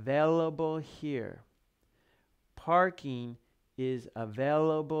is available here. Parking is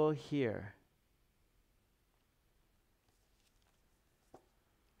available here.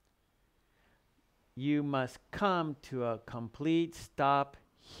 You must come to a complete stop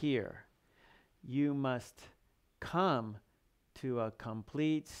here. You must come to a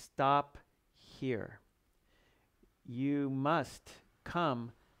complete stop here. You must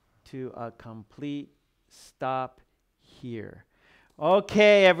come to a complete stop here.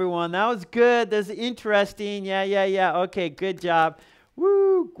 Okay, everyone, that was good. That's interesting. Yeah. Okay, good job.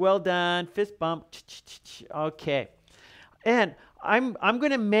 Woo, well done. Fist bump. Okay. And I'm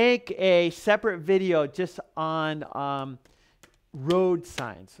going to make a separate video just on road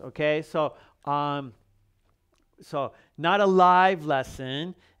signs, okay? So not a live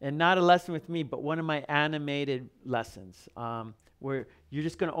lesson and not a lesson with me, but one of my animated lessons where you're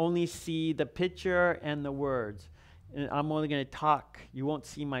just going to only see the picture and the words. And I'm only going to talk. You won't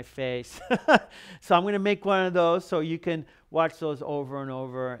see my face. So I'm going to make one of those so you can watch those over and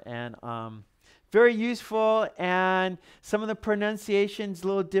over. And very useful. And some of the pronunciation's a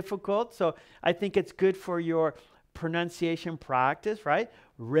little difficult. So I think it's good for your pronunciation practice, right?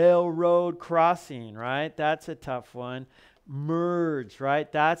 Railroad crossing, right? That's a tough one. Merge,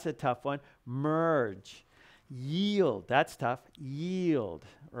 right? That's a tough one. Merge. Yield, that's tough. Yield,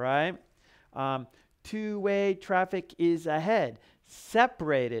 right? Two-way traffic is ahead,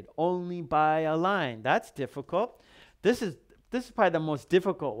 separated only by a line. That's difficult. This is probably the most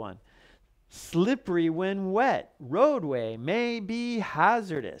difficult one. Slippery when wet, roadway may be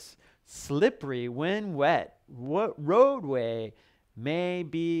hazardous. Slippery when wet, roadway may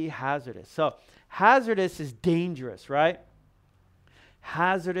be hazardous. So hazardous is dangerous, right?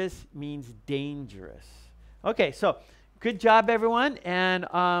 Hazardous means dangerous. Okay, so good job, everyone, and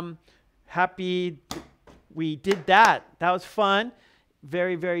happy we did that. That was fun.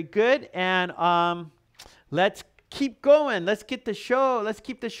 Very, very good. And let's keep going. Let's keep the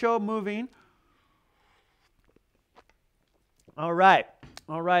show moving. All right,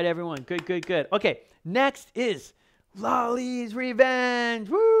 everyone. Good. Okay, next is Lolly's Revenge.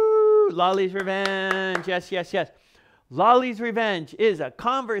 Woo! Lolly's Revenge. Yes. Lolly's Revenge is a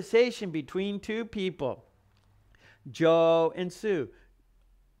conversation between two people. Joe and Sue.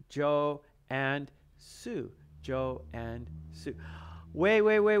 Joe and Sue. Joe and Sue.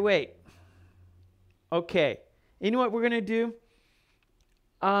 Wait. Okay. You know what we're going to do?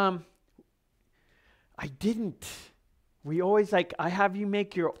 I didn't. We always I have you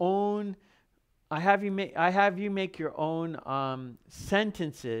make your own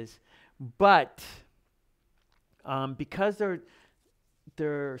sentences, but because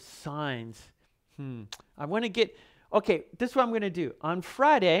they're signs, I want to get. Okay, this is what I'm going to do. On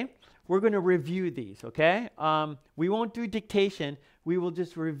Friday, we're going to review these, okay? We won't do dictation. We will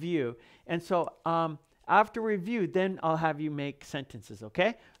just review. And so after review, then I'll have you make sentences,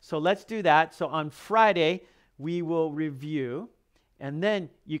 okay? So let's do that. So on Friday, we will review, and then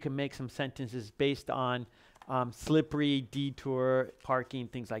you can make some sentences based on slippery, detour, parking,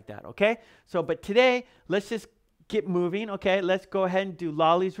 things like that, okay? So, but today, let's just get moving, okay? Let's go ahead and do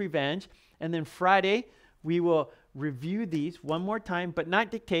Lolly's Revenge. And then Friday, we will review these one more time, but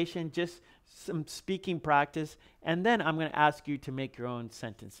not dictation, just some speaking practice. And then I'm going to ask you to make your own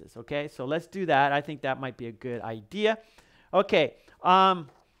sentences, okay? So let's do that. I think that might be a good idea. Okay,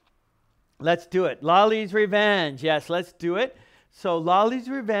 let's do it. Lolly's Revenge. Yes, let's do it. So Lolly's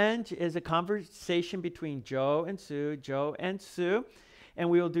Revenge is a conversation between Joe and Sue, and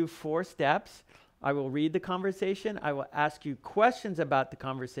we will do 4 steps. I will read the conversation. I will ask you questions about the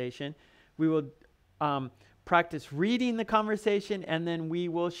conversation. We will practice reading the conversation, and then we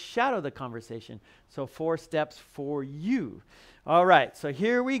will shadow the conversation. So 4 steps for you. All right, so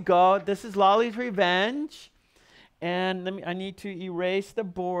here we go. This is Lolly's Revenge. And I need to erase the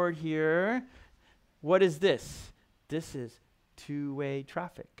board here. What is this? This is two-way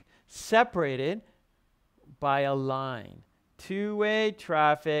traffic, separated by a line. Two-way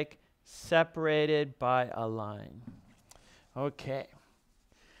traffic, separated by a line. Okay.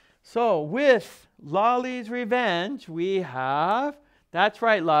 So with Lolly's Revenge, we have, that's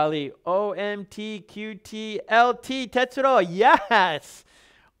right, Lolly, O-M-T-Q-T-L-T, Tetsuro, yes!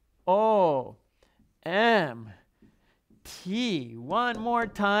 O-M-T, one more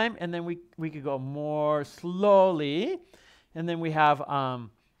time, and then we could go more slowly. And then we have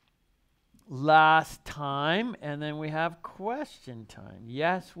last time, and then we have question time.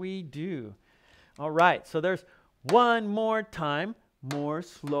 Yes, we do. All right, so there's one more time, more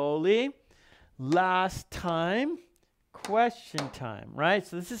slowly. Last time, question time, right?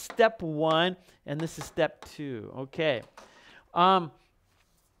 So this is step 1, and this is step 2. Okay.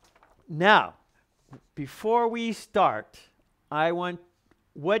 Now, before we start,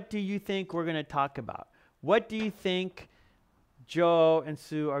 what do you think we're going to talk about? What do you think Joe and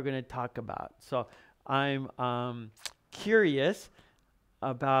Sue are going to talk about? So I'm curious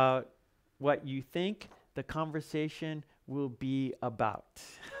about what you think the conversation will be about.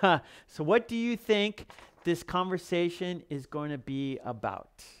 So what do you think this conversation is going to be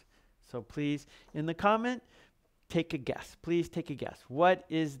about? So please, in the comment, take a guess. Please take a guess. What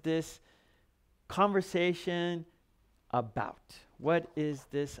is this conversation about? What is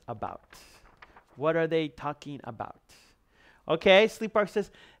this about? What are they talking about? Okay, Sleepwalk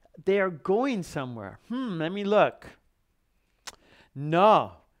says, they are going somewhere. Let me look.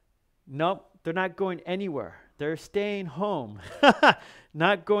 Nope, they're not going anywhere. They're staying home.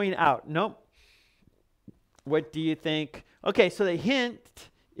 Not going out. Nope. What do you think? Okay, so the hint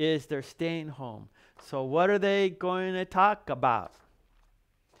is they're staying home. So what are they going to talk about?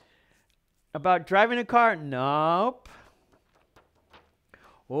 About driving a car? Nope.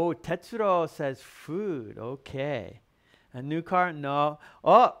 Oh, Tetsuro says food. Okay. A new car? No.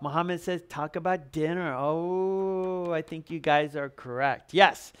 Oh, Mohammed says talk about dinner. Oh, I think you guys are correct.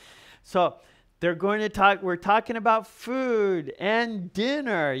 Yes. So they're going to talk, we're talking about food and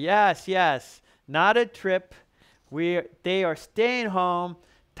dinner. Yes, yes. Not a trip. They are staying home,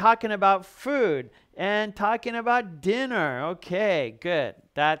 talking about food and talking about dinner. Okay, good.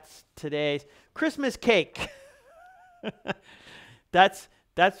 That's today's Christmas cake. That's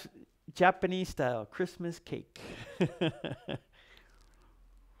Japanese style Christmas cake.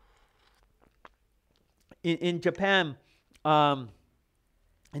 In Japan,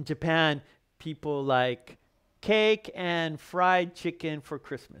 people like cake and fried chicken for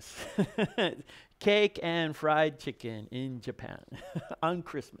Christmas. Cake and fried chicken in Japan on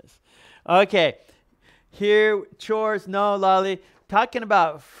Christmas. Okay, here chores. No, Lolly. Talking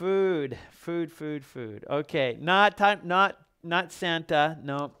about food. Okay, not Santa.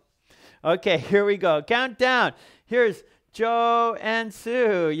 No. Okay, here we go. Countdown. Here's Joe and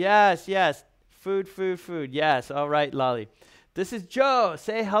Sue. Yes. Food. Yes. All right, Lolly. This is Joe.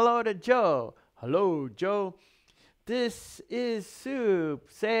 Say hello to Joe. Hello, Joe. This is Sue.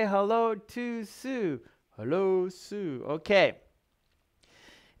 Say hello to Sue. Hello, Sue. Okay.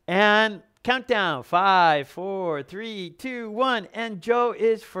 And countdown. 5, 4, 3, 2, 1. And Joe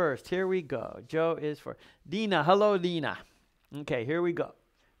is first. Here we go. Joe is first. Lena. Hello, Lena. Okay, here we go.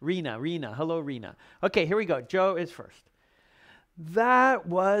 Rena. Hello, Rena. Okay, here we go. Joe is first. That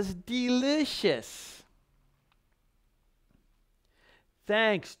was delicious.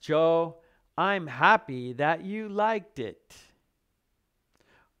 Thanks, Joe. I'm happy that you liked it.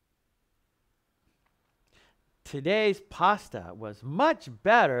 Today's pasta was much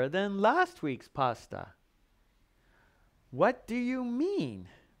better than last week's pasta. What do you mean?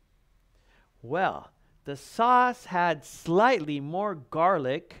 Well, The sauce had slightly more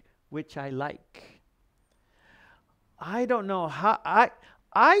garlic, which I like. I don't know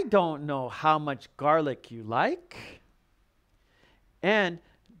how much garlic you like. And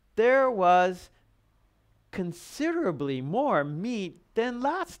there was considerably more meat than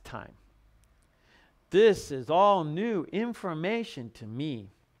last time. This is all new information to me.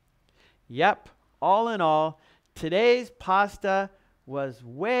 Yep, all in all, today's pasta was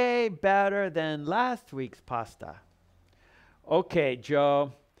way better than last week's pasta. Okay,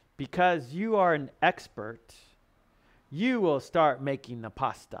 Joe, because you are an expert, you will start making the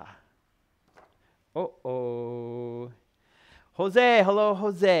pasta. Uh-oh. Jose, hello,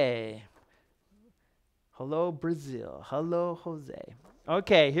 Jose. Hello, Brazil. Hello, Jose.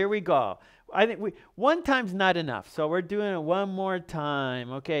 Okay, here we go. I think one time's not enough, so we're doing it one more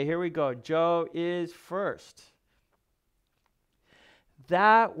time. Okay, here we go. Joe is first.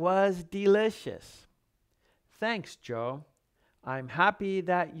 That was delicious. Thanks, Joe. I'm happy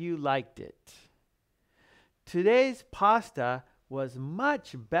that you liked it. Today's pasta was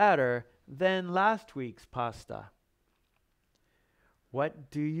much better than last week's pasta. What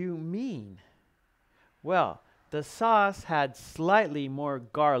do you mean? Well, the sauce had slightly more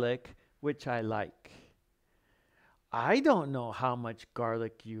garlic, which I like. I don't know how much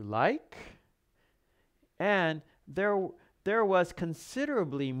garlic you like. And there was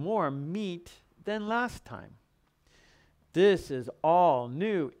considerably more meat than last time. This is all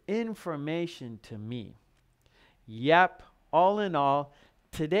new information to me. Yep, all in all,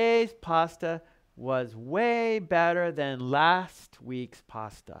 today's pasta was way better than last week's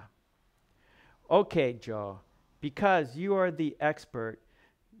pasta. Okay, Joe, because you are the expert,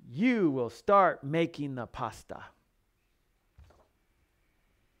 you will start making the pasta.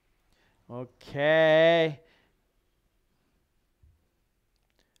 Okay.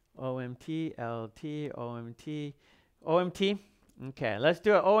 OMT, LT, OMT, OMT. Okay, let's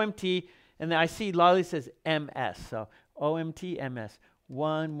do it. OMT. And then I see Lolly says MS. So OMT, MS.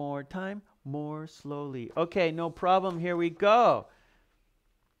 One more time, more slowly. Okay, no problem. Here we go.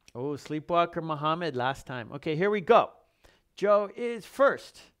 Oh, Sleepwalker Muhammad last time. Okay, here we go. Joe is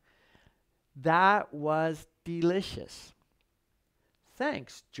first. That was delicious.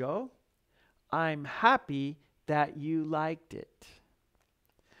 Thanks, Joe. I'm happy that you liked it.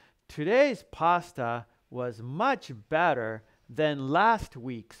 Today's pasta was much better than last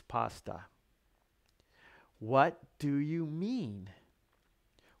week's pasta. What do you mean?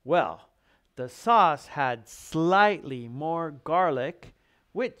 Well, the sauce had slightly more garlic,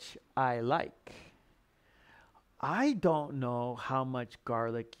 which I like. I don't know how much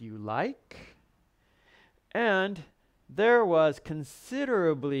garlic you like. And there was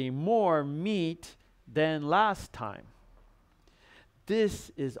considerably more meat than last time.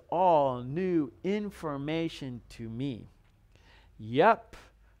 This is all new information to me. Yep,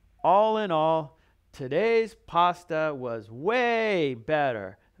 all in all, today's pasta was way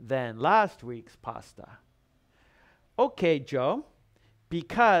better than last week's pasta. Okay, Joe,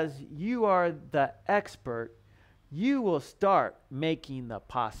 because you are the expert, you will start making the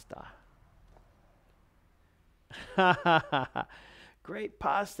pasta. Great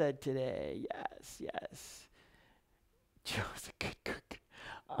pasta today. Yes, yes. Joe's a good cook.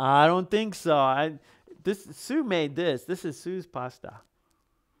 I don't think so. Sue made this. This is Sue's pasta.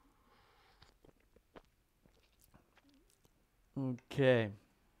 Okay.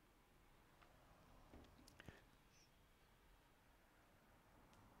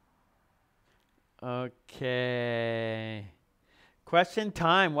 Okay. Question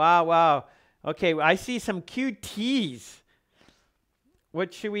time. Wow, wow. Okay, I see some QTs.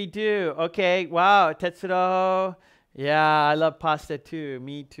 What should we do? Okay, wow, Tetsuro. Yeah, I love pasta too.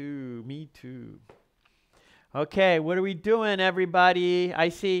 Me too, me too. Okay, what are we doing, everybody? I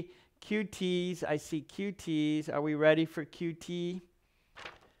see QTs. I see QTs. Are we ready for QT?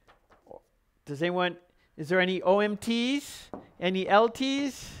 Does anyone, is there any OMTs? Any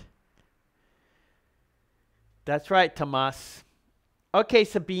LTs? That's right, Tomas. Okay,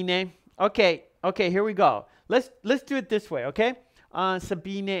 Sabine. Okay, here we go. Let's do it this way, okay?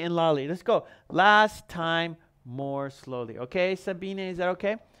 Sabine and Lolly. Let's go. Last time, more slowly. Okay, Sabine, is that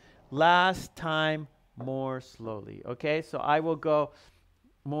okay? Last time, more slowly. Okay, so I will go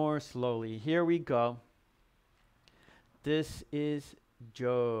more slowly. Here we go. This is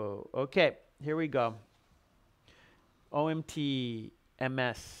Joe. Okay, here we go. OMT,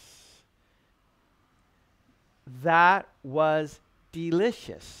 MS. That was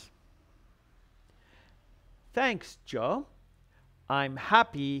delicious. Thanks, Joe. I'm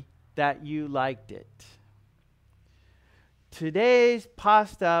happy that you liked it. Today's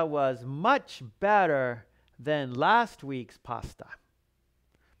pasta was much better than last week's pasta.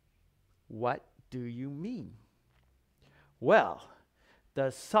 What do you mean? Well,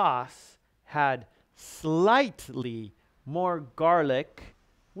 the sauce had slightly more garlic,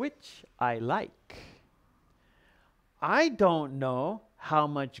 which I like. I don't know how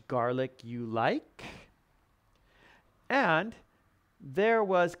much garlic you like. And there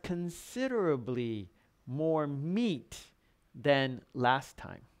was considerably more meat than last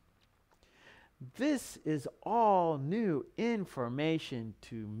time. This is all new information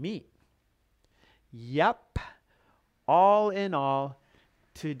to me. Yep, all in all,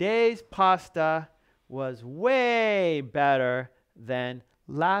 today's pasta was way better than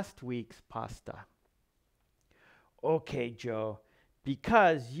last week's pasta. Okay, Joe,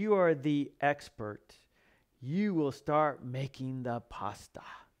 because you are the expert, you will start making the pasta.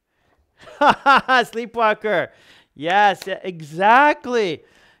 Sleepwalker. Yes, exactly.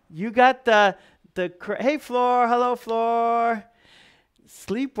 You got hey Floor, hello Floor.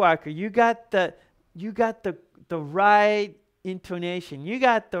 Sleepwalker, you got the right intonation. You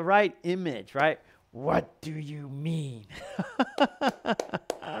got the right image, right? What do you mean?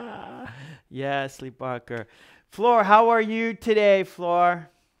 Yeah, Sleepwalker. Floor, how are you today, Floor?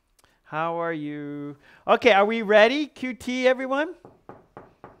 How are you? Okay, are we ready? QT, everyone?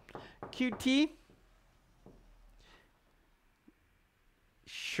 QT?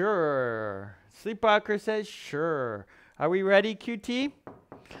 Sure. Sleepwalker says sure. Are we ready, QT?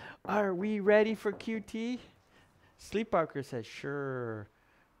 Are we ready for QT? Sleepwalker says sure.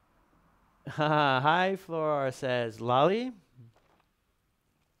 Hi, Floor, says Lolly.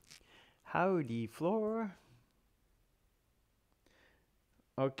 Howdy, Floor.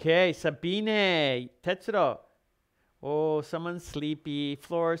 Okay, Sabine, Tetsuro. Oh, someone's sleepy.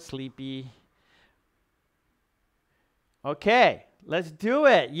 Floor sleepy. Okay, let's do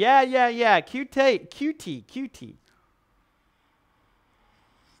it. Yeah. QT.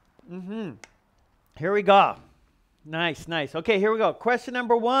 Here we go. Nice. Okay, here we go. Question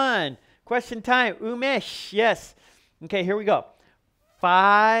number 1. Question time. Umesh. Yes. Okay, here we go.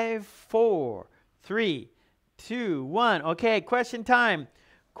 5, 4, 3, 2, 1. Okay, question time.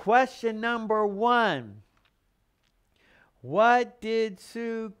 Question number 1. What did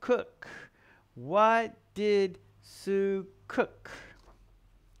Sue cook? What did Sue cook?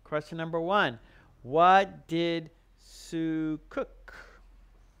 Question number 1. What did Sue cook?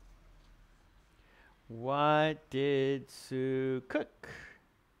 What did Sue cook?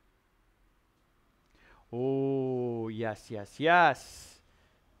 Oh, yes.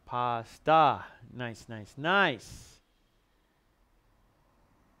 Pasta. Nice.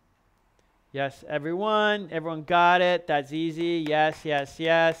 Yes, everyone got it. That's easy. Yes.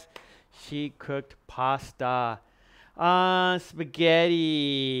 She cooked pasta.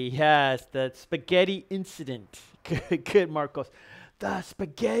 Spaghetti. Yes, the spaghetti incident. Good, Marcos. The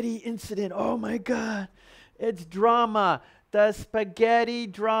spaghetti incident. Oh my God. It's drama. The spaghetti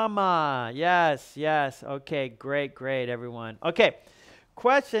drama. Yes. Okay, great, everyone. Okay,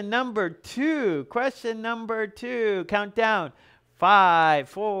 question number 2. Countdown. 5,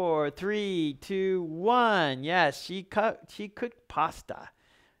 4, 3, 2, 1. Yes, she cooked pasta.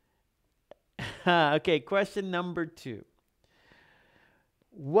 Okay, question number 2.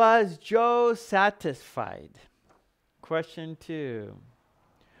 Was Joe satisfied? Question 2.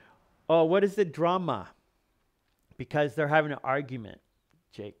 Oh, what is the drama? Because they're having an argument,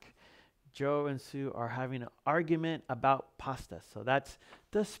 Jake. Joe and Sue are having an argument about pasta. So that's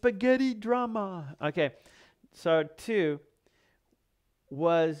the spaghetti drama. Okay, so 2.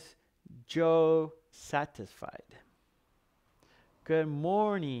 Was Joe satisfied? Good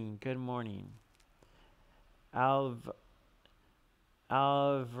morning. Alvarenga.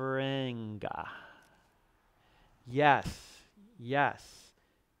 Yes,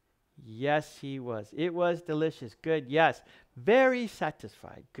 he was. It was delicious. Good, yes. Very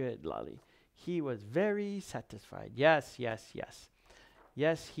satisfied. Good, Lolly. He was very satisfied. Yes. Yes,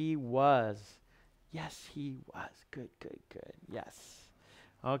 he was. Good. Yes.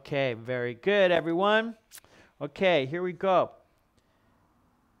 Okay, very good, everyone. Okay, here we go.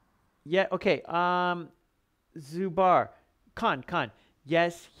 Yeah, okay. Zubar. Khan.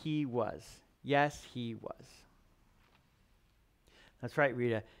 Yes, he was. That's right,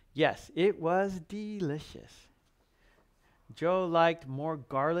 Rita. Yes, it was delicious. Joe liked more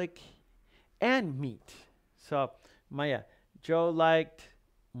garlic and meat. So, Maya, Joe liked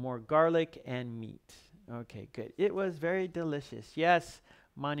more garlic and meat. Okay, good. It was very delicious. Yes,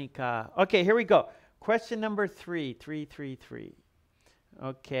 Monica. Okay, here we go. Question number 3.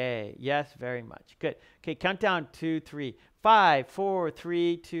 Okay. Yes, very much. Good. Okay, countdown 2, 3, 5, 4,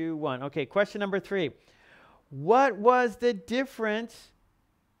 3, 2, 1. Okay, question number 3. What was the difference?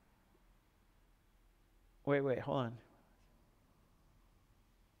 Wait, hold on.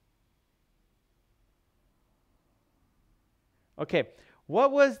 Okay,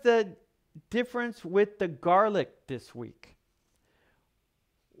 what was the difference with the garlic this week?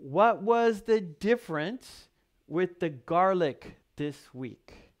 What was the difference with the garlic this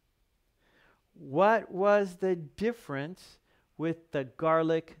week? What was the difference with the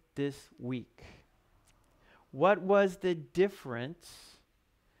garlic this week? What was the difference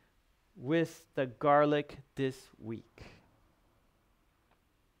with the garlic this week?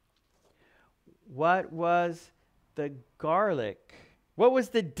 What was the garlic? What was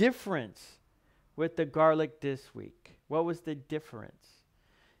the difference with the garlic this week? What was the difference?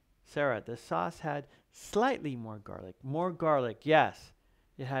 Sarah, the sauce had slightly more garlic. More garlic, yes.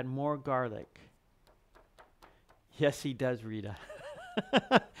 It had more garlic. Yes, he does, Rita.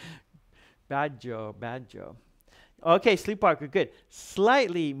 Bad Joe, bad Joe. Okay, Sleepwalker, good.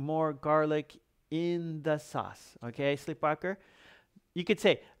 Slightly more garlic in the sauce. Okay, Sleepwalker? You could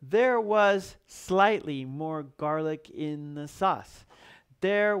say, there was slightly more garlic in the sauce.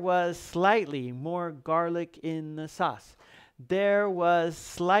 There was slightly more garlic in the sauce. There was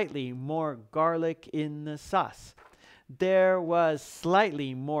slightly more garlic in the sauce. There was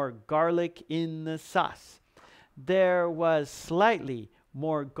slightly more garlic in the sauce. There was slightly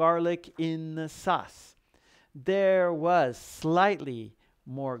more garlic in the sauce. There was slightly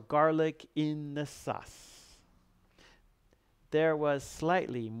more garlic in the sauce. There was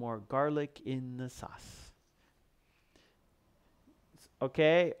slightly more garlic in the sauce.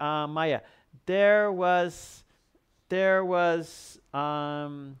 Okay, Maya. There was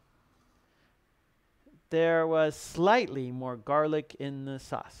slightly more garlic in the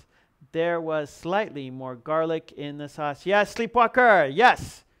sauce. There was slightly more garlic in the sauce. Yes, Sleepwalker.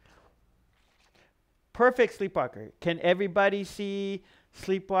 Yes. Perfect, Sleepwalker. Can everybody see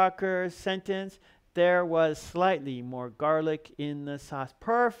Sleepwalker's sentence? There was slightly more garlic in the sauce.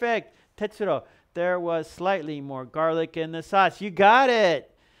 Perfect. Tetsuro. There was slightly more garlic in the sauce. You got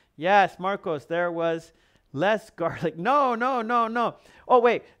it. Yes, Marcos. There was less garlic. No. Oh,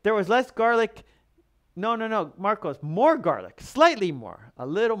 wait. There was less garlic. No. Marcos, more garlic. Slightly more. A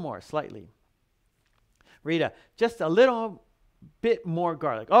little more. Slightly. Rita, just a little bit more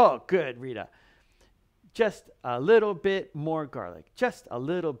garlic. Oh, good, Rita. Just a little bit more garlic. Just a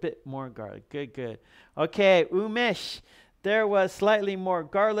little bit more garlic. Good. Okay, Umesh. There was slightly more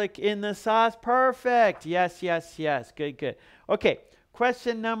garlic in the sauce. Perfect. Yes. Good. Okay,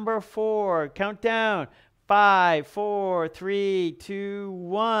 question number 4. Countdown. 5, 4, 3, 2,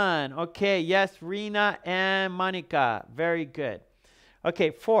 1. Okay, yes, Rena and Monica. Very good.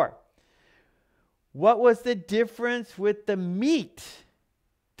 Okay, 4. What was the difference with the meat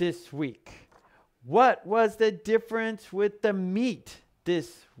this week? What was the difference with the meat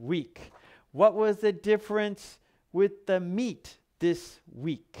this week? What was the difference with the meat this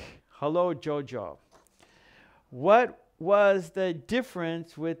week? Hello, Jojo. What was the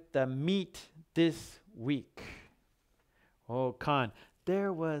difference with the meat this week? Oh, Khan.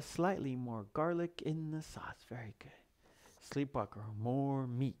 There was slightly more garlic in the sauce. Very good. Sleepwalker, more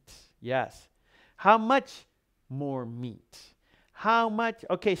meat. Yes. How much more meat? How much?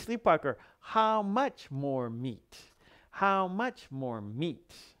 Okay, Sleepwalker, how much more meat? How much more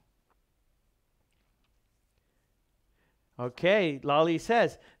meat? Okay, Lolly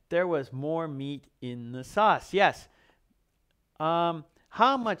says there was more meat in the sauce. Yes.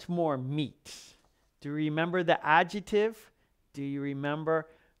 How much more meat? Do you remember the adjective? Do you remember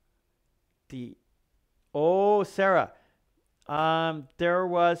the... Oh, Sarah. There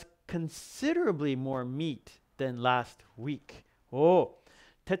was considerably more meat than last week. Oh,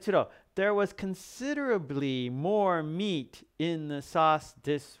 Tetsuro, there was considerably more meat in the sauce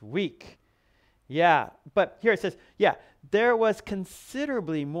this week. Yeah, but here it says, yeah, there was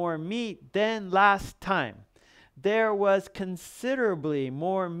considerably more meat than last time. There was considerably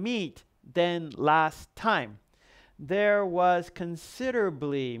more meat than last time. There was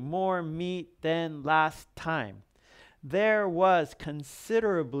considerably more meat than last time. There was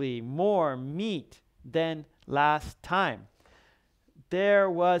considerably more meat than last time. There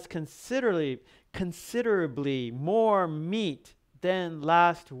was considerably more meat than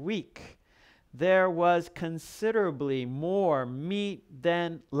last week. There was considerably more meat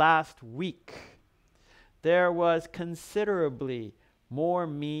than last week. There was considerably more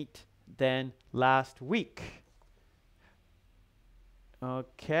meat than last week.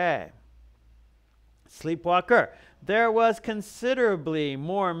 Okay. Sleepwalker. There was considerably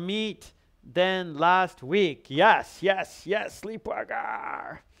more meat than last week. Yes, yes, yes,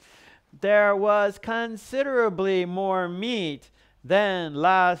 Sleepwalker. There was considerably more meat than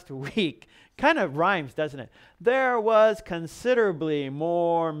last week. Kind of rhymes, doesn't it? There was considerably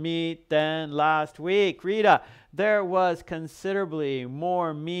more meat than last week. Rita, there was considerably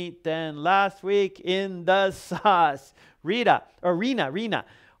more meat than last week in the sauce. Rita, or Rena.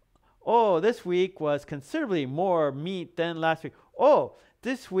 Oh, this week was considerably more meat than last week. Oh,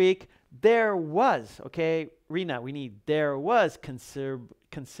 this week there was, okay, Rena, we need there was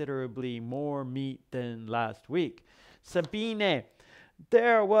considerably more meat than last week. Sabine,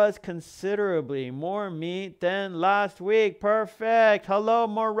 there was considerably more meat than last week. Perfect. Hello,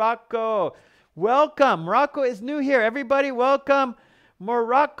 Morocco. Welcome. Morocco is new here. Everybody, welcome,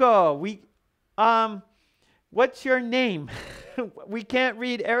 Morocco. What's your name? We can't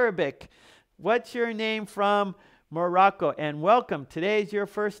read Arabic. What's your name from Morocco? And welcome. Today's your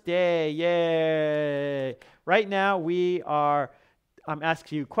first day. Yay. Right now I'm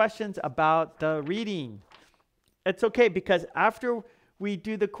asking you questions about the reading. It's okay because after we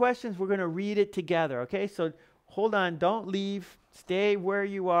do the questions, we're going to read it together. Okay, so hold on. Don't leave. Stay where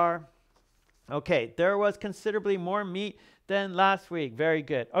you are. Okay, there was considerably more meat than last week. Very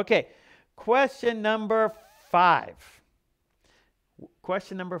good. Okay, question number 5.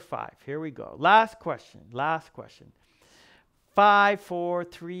 Question number 5. Here we go. Last question. 5, 4,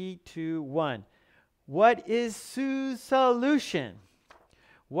 3, 2, 1. What is Sue's solution?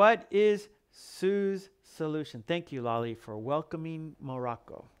 What is Sue's solution? Thank you, Lali, for welcoming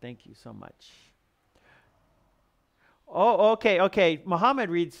Morocco. Thank you so much. Oh, okay. Muhammad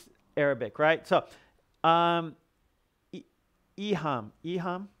reads Arabic, right? So, Iham.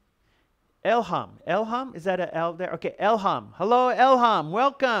 Elham, is that an L there? Okay, Elham. Hello, Elham.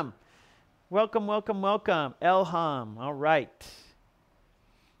 Welcome. Elham. All right.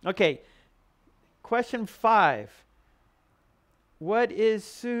 Okay, question 5. What is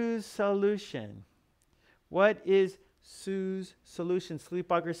Sue's solution? What is Sue's solution?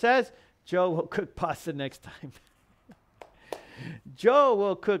 Sleepwalker says, Joe will cook pasta next time. Joe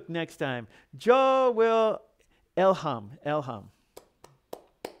will cook next time. Joe will Elham.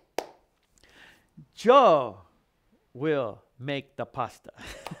 Joe will make the pasta.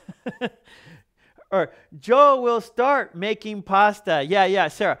 Or Joe will start making pasta. Yeah,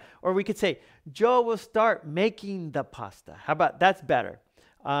 Sarah. Or we could say, Joe will start making the pasta. How about, that's better.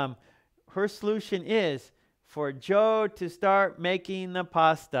 Her solution is for Joe to start making the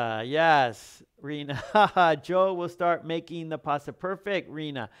pasta. Yes, Rena. Joe will start making the pasta. Perfect,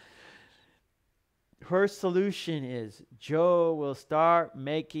 Rena. Her solution is Joe will start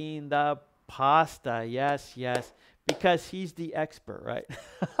making the pasta. Yes, because he's the expert, right?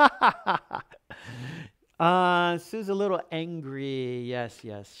 Sue's a little angry. Yes,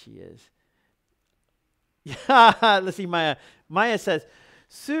 she is. Let's see, Maya. Maya says,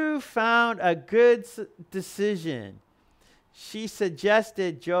 Sue found a good decision. She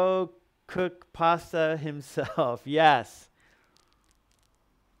suggested Joe cook pasta himself. Yes.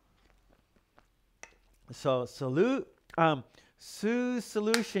 So Sue's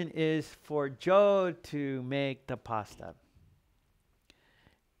solution is for Joe to make the pasta.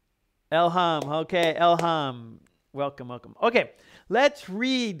 Elham. Okay, Elham. Welcome. Okay, let's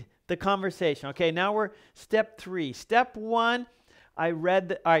read the conversation. Okay, now we're step 3. Step 1,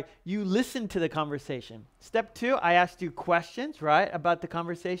 you listened to the conversation. Step 2, I asked you questions, right, about the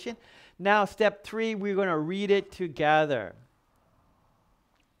conversation. Now, step 3, we're going to read it together.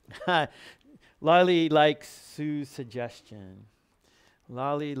 Lolly likes Sue's suggestion.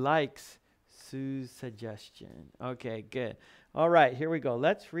 Okay, good. All right, here we go.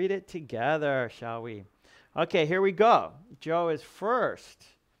 Let's read it together, shall we? Okay, here we go. Joe is first.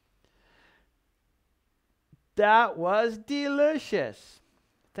 That was delicious.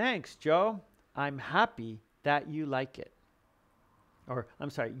 Thanks, Joe. I'm happy that you like it. Or, I'm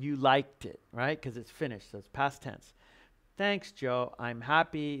sorry, you liked it, right? Because it's finished, so it's past tense. Thanks, Joe. I'm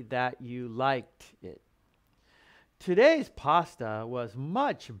happy that you liked it. Today's pasta was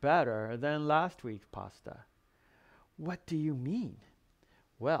much better than last week's pasta. What do you mean?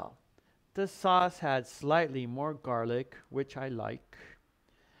 Well, the sauce had slightly more garlic, which I like.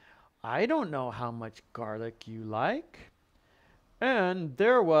 I don't know how much garlic you like. And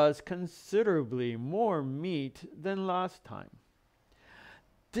there was considerably more meat than last time.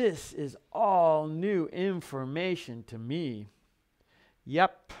 This is all new information to me.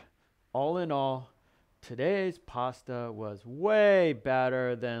 Yep, all in all, today's pasta was way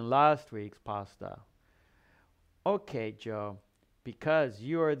better than last week's pasta. Okay, Joe, because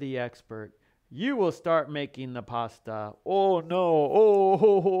you're the expert, you will start making the pasta. Oh no,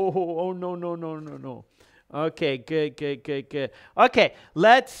 oh no, no, no, no, no. Okay, good, good, good, good. Okay,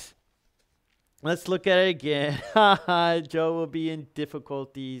 let's look at it again. Joe will be in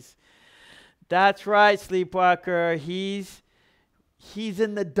difficulties. That's right, Sleepwalker. He's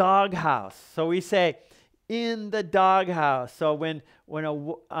in the doghouse. So we say in the doghouse. So when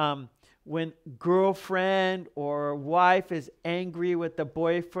girlfriend or wife is angry with the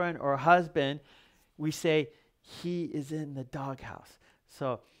boyfriend or husband, we say he is in the doghouse.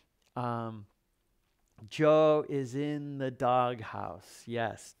 So Joe is in the doghouse.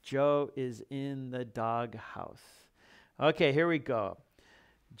 Yes, Joe is in the doghouse. Okay, here we go.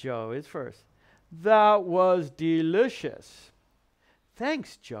 Joe is first. That was delicious.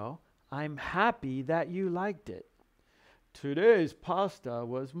 Thanks, Joe. I'm happy that you liked it. Today's pasta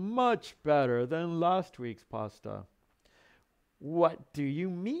was much better than last week's pasta. What do you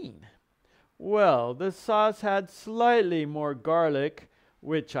mean? Well, the sauce had slightly more garlic,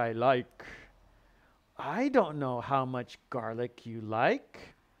 which I like. I don't know how much garlic you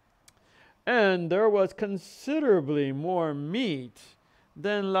like. And there was considerably more meat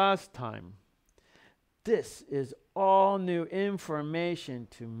than last time. This is all new information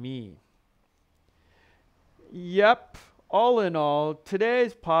to me. Yep, all in all,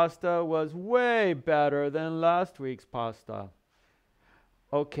 today's pasta was way better than last week's pasta.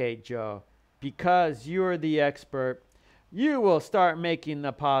 Okay, Joe, because you're the expert, you will start making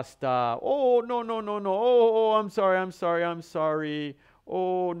the pasta. Oh, no, no, no, no. Oh, I'm sorry, I'm sorry, I'm sorry.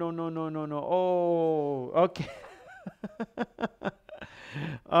 Oh, no, no, no, no, no. Oh, okay.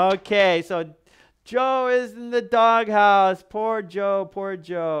 Okay, so Joe is in the doghouse. Poor Joe, poor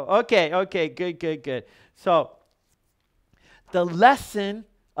Joe. Okay, okay, good, good, good. So the lesson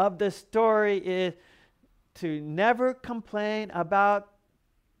of the story is to never complain about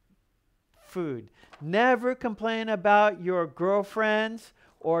food. Never complain about your girlfriend's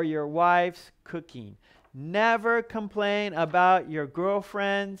or your wife's cooking. Never complain about your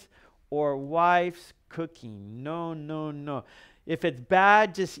girlfriend's or wife's cooking. No, no, no. If it's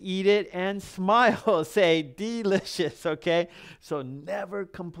bad, just eat it and smile. Say delicious, okay? So never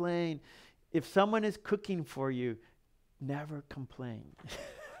complain. If someone is cooking for you, never complain.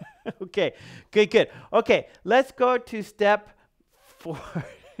 Okay, good, good. Okay, let's go to step 4.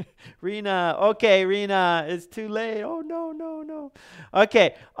 Rena, okay, Rena, it's too late. Oh, no, no, no.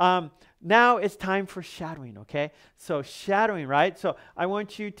 Okay, now it's time for shadowing, okay? So shadowing, right? So I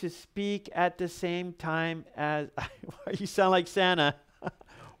want you to speak at the same time as, you sound like Santa.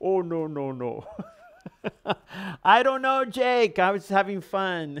 Oh, no, no, no. I don't know, Jake. I was having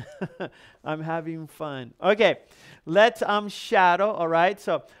fun. I'm having fun. Okay, let's shadow, all right?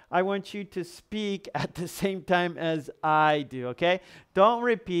 So I want you to speak at the same time as I do, okay? Don't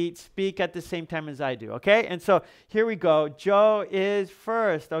repeat. Speak at the same time as I do, okay? And so here we go. Joe is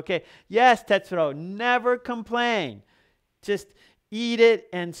first, okay? Yes, Tetsuro, never complain. Just eat it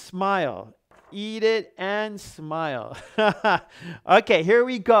and smile. Eat it and smile. Okay, here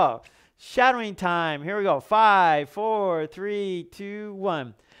we go. Shadowing time. Here we go. 5, 4, 3, 2,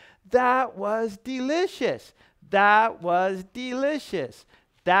 1. That was delicious. That was delicious.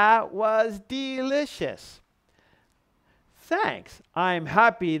 That was delicious. Thanks. I'm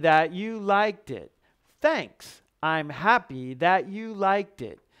happy that you liked it. Thanks. I'm happy that you liked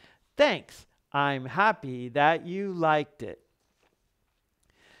it. Thanks. I'm happy that you liked it.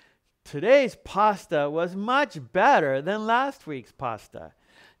 Today's pasta was much better than last week's pasta.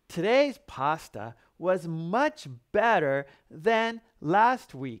 Today's pasta was much better than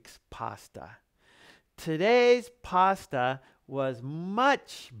last week's pasta. Today's pasta was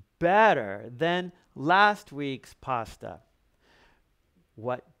much better than last week's pasta.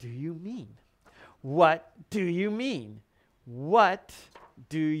 What do you mean? What do you mean? What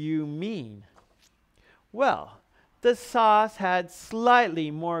do you mean? Well, the sauce had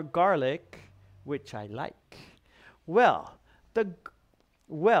slightly more garlic, which I like. Well,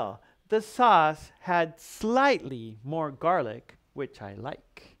 the sauce had slightly more garlic, which I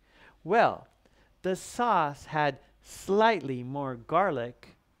like. Well, the sauce had slightly more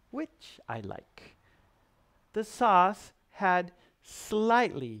garlic, which I like. The sauce had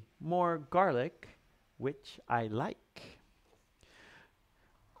slightly more garlic, which I like.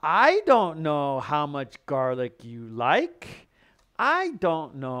 I don't know how much garlic you like. I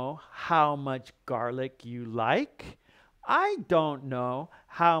don't know how much garlic you like. I don't know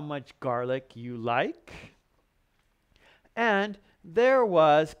how much garlic you like. And there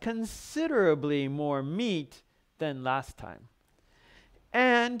was considerably more meat than last time.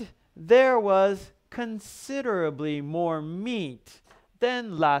 And there was considerably more meat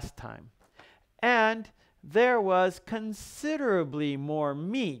than last time. And there was considerably more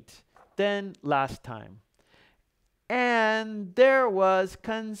meat than last time. And there was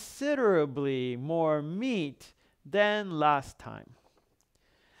considerably more meat than last time.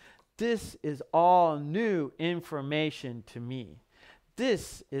 This is all new information to me.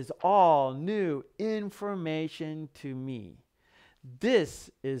 This is all new information to me. This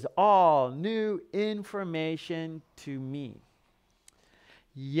is all new information to me.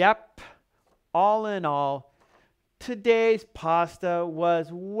 Yep, all in all, today's pasta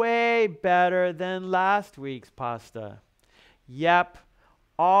was way better than last week's pasta. Yep,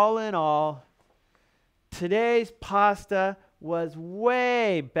 all in all, today's pasta was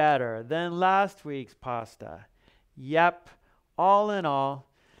way better than last week's pasta. Yep, all in all,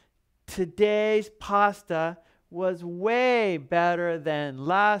 today's pasta was way better than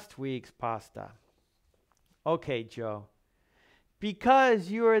last week's pasta. Okay, Joe, because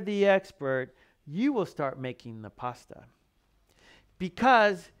you are the expert, you will start making the pasta.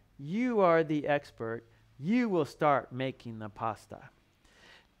 Because you are the expert, you will start making the pasta.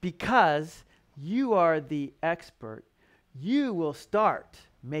 Because you are the expert, you will start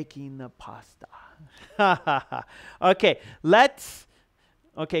making the pasta.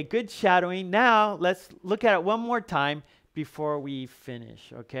 Okay, good shadowing. Now let's look at it one more time before we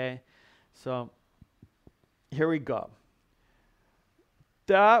finish, okay? So here we go.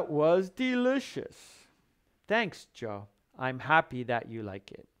 That was delicious. Thanks, Joe. I'm happy that you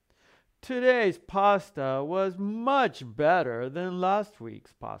like it. Today's pasta was much better than last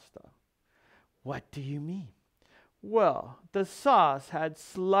week's pasta. What do you mean? Well, the sauce had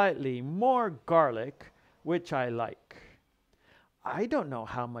slightly more garlic, which I like. I don't know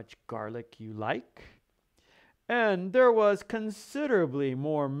how much garlic you like. And there was considerably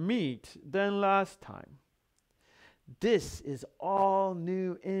more meat than last time. This is all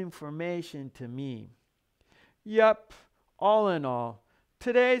new information to me. Yep, all in all,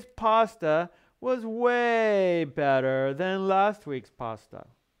 today's pasta was way better than last week's pasta.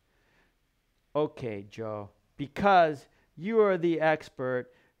 Okay, Joe, because you are the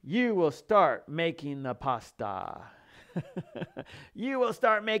expert, you will start making the pasta. You will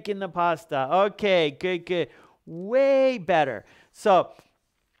start making the pasta. Okay, good. Way better. So,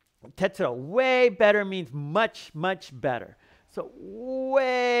 Tetsuro, way better means much, much better. So,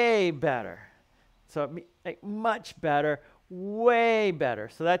 way better. So, like much better, way better.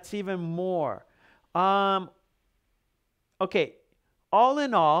 So, that's even more. Okay, all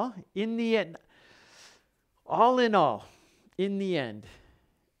in all, in the end.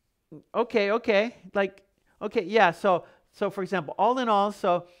 Okay. Like, okay, yeah. So for example, all in all,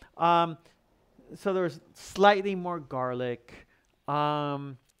 so there's slightly more garlic,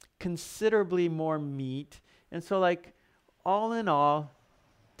 considerably more meat, and so like, all in all,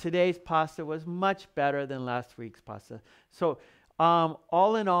 today's pasta was much better than last week's pasta. So,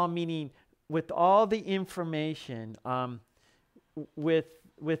 all in all, meaning with all the information,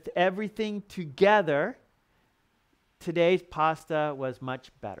 with everything together, today's pasta was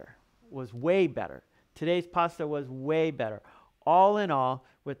much better, was way better. Today's pasta was way better. All in all,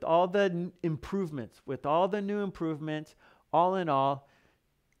 with all the improvements, with all the new improvements, all in all,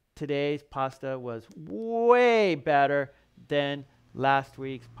 today's pasta was way better than last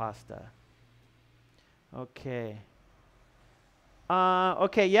week's pasta. Okay.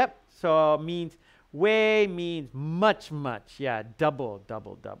 Okay, yep. So means way means much. Yeah, double.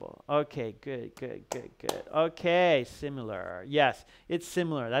 Okay, good. Okay, similar. Yes, it's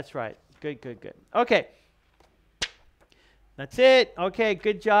similar. That's right. Good. Okay. That's it. Okay,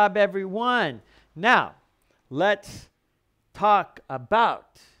 good job, everyone. Now, let's talk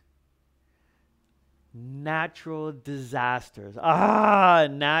about natural disasters.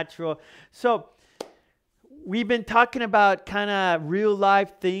 Natural. So, we've been talking about kind of real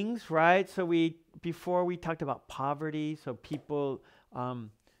life things, right? So before we talked about poverty, so people,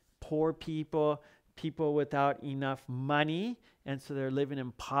 poor people without enough money, and so they're living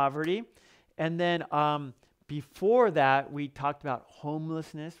in poverty. And then before that, we talked about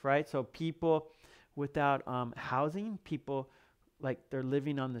homelessness, right? So people without housing, people like they're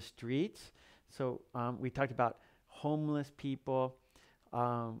living on the streets. So we talked about homeless people.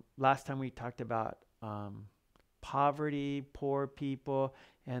 Last time we talked about poverty, poor people,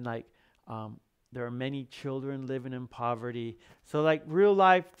 and like there are many children living in poverty. So like real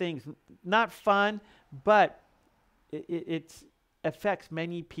life things, not fun, but it affects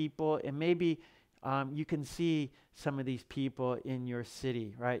many people, and maybe you can see some of these people in your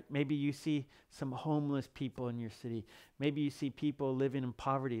city, right? Maybe you see some homeless people in your city. Maybe you see people living in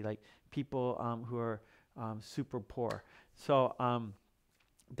poverty, like people who are super poor. So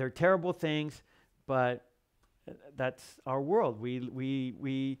They're terrible things, but that's our world.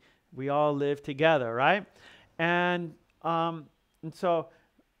 We all live together, right? And and so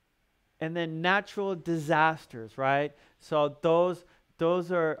and then natural disasters, right? So those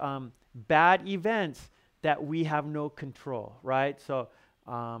are bad events that we have no control, right? So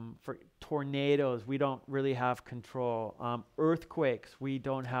for tornadoes, we don't really have control. Earthquakes, we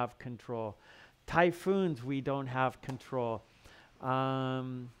don't have control. Typhoons, we don't have control.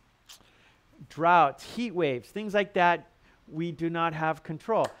 Droughts, heat waves, things like that, we do not have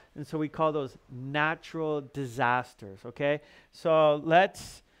control. And so we call those natural disasters, okay? So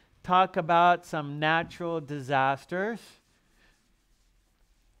let's talk about some natural disasters.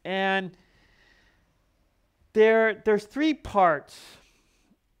 And there's three parts: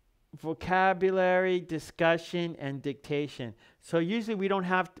 vocabulary, discussion, and dictation. So usually we don't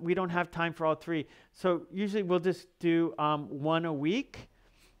have time for all three. So usually we'll just do one a week.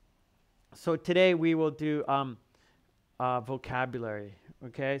 So today we will do vocabulary.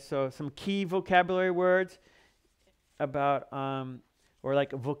 Okay, so some key vocabulary words about or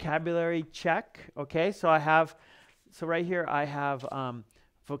like a vocabulary check. Okay, so right here I have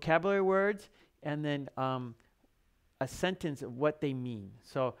vocabulary words and then a sentence of what they mean.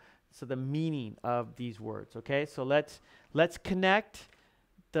 So the meaning of these words. Okay, so let's connect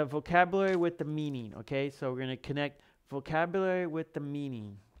the vocabulary with the meaning. Okay, so we're going to connect vocabulary with the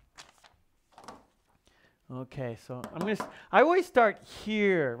meaning. Okay, so I always start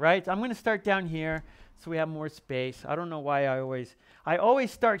here, right? I'm going to start down here so we have more space. I don't know why I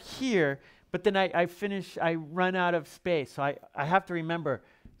always start here, but then I run out of space. So I have to remember,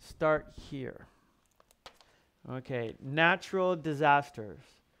 start here. Okay, natural disasters.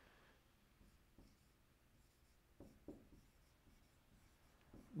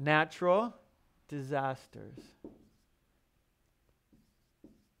 Natural disasters.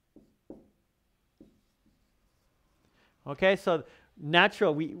 Okay, so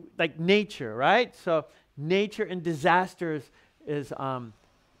natural, we like nature, right? So nature and disasters is a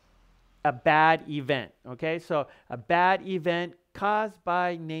bad event. Okay, so a bad event caused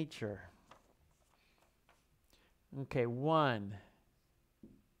by nature. Okay, one.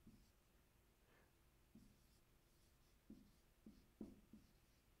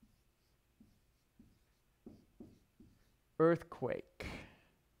 Earthquake.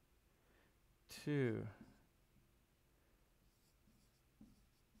 Two.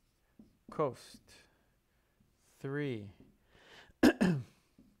 Coast. Three.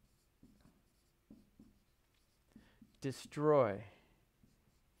 Destroy.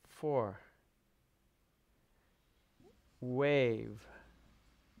 Four. Wave.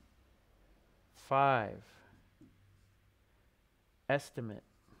 Five. Estimate.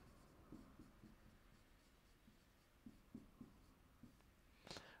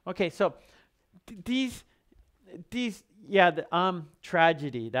 Okay, so these yeah, the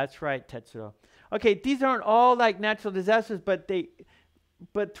tragedy. That's right, Tetsuro. Okay, these aren't all like natural disasters, but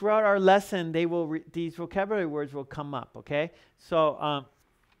throughout our lesson, these vocabulary words will come up. Okay, so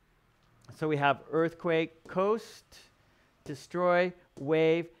so we have earthquake, coast, destroy,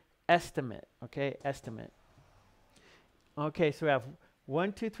 wave, estimate. Okay, estimate. Okay, so we have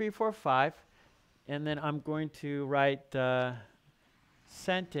 1, 2, 3, 4, 5, and then I'm going to write the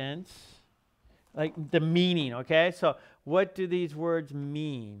sentence, like the meaning. Okay, so what do these words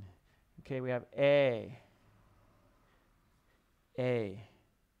mean? Okay, we have A.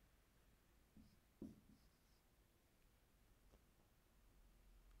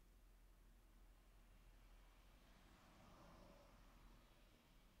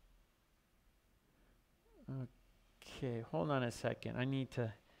 Okay, hold on a second.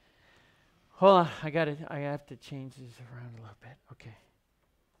 Hold on. I have to change this around a little bit. Okay.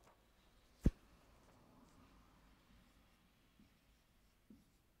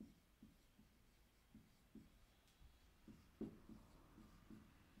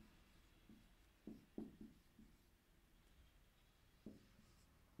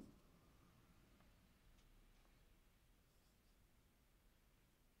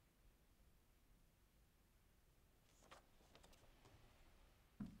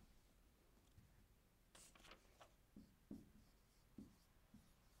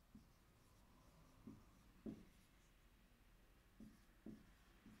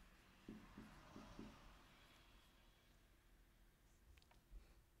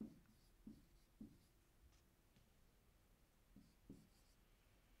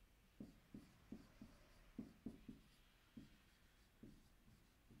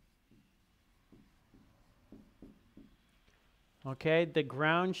 Okay, the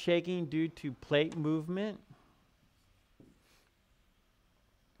ground shaking due to plate movement.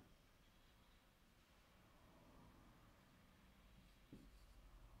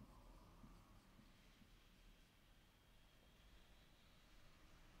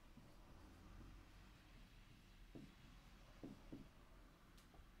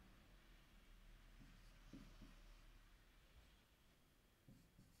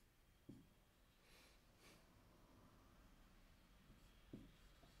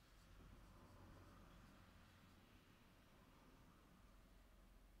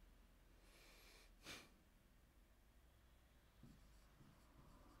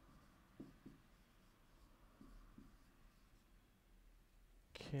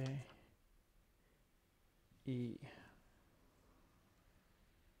 Okay. E.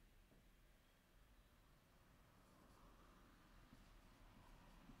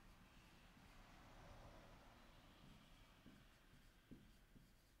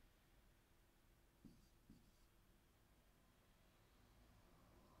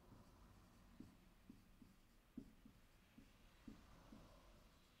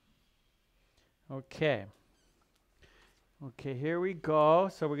 Okay. Okay, here we go.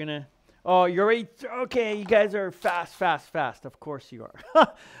 So we're gonna. Oh, you're already. Okay, you guys are fast, fast, fast. Of course you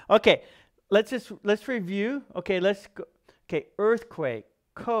are. Okay, let's review. Okay, let's go. Okay, earthquake,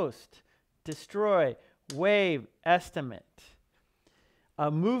 coast, destroy, wave, estimate.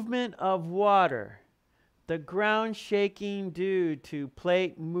 A movement of water, the ground shaking due to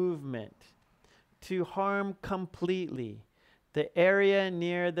plate movement, to harm completely, the area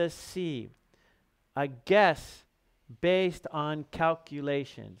near the sea. A guess based on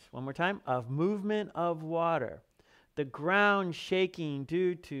calculations. One more time. Of movement of water. The ground shaking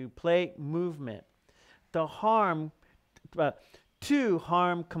due to plate movement. The harm, to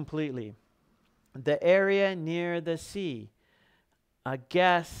harm completely. The area near the sea. A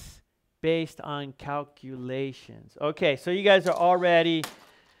guess based on calculations. Okay, so you guys are already,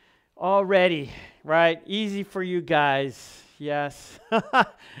 right? Easy for you guys. Yes.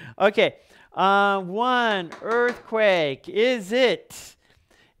 Okay. One, earthquake. Is it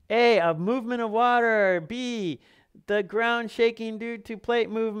A, a movement of water, B, the ground shaking due to plate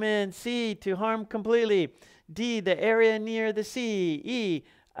movement, C, to harm completely, D, the area near the sea, E,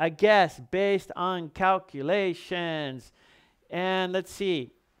 a guess based on calculations? And let's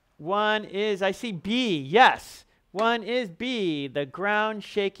see. One is, I see B, yes. One is B, the ground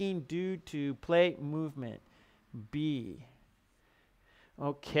shaking due to plate movement, B.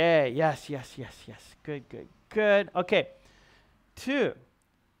 Okay, yes. Good. Okay, two,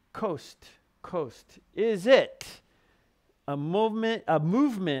 coast. Is it a movement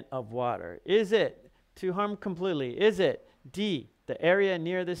of water? Is it to harm completely? Is it D, the area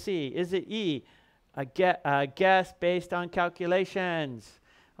near the sea? Is it E, a guess based on calculations?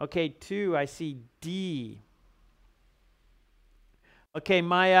 Okay, two, I see D. Okay,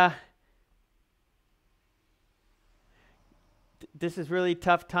 Maya. This is really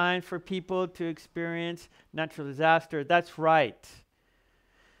tough time for people to experience natural disaster. That's right.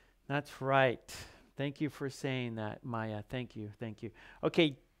 Thank you for saying that, Maya. Thank you.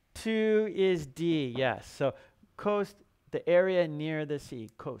 Okay, two is D, yes. So coast, the area near the sea.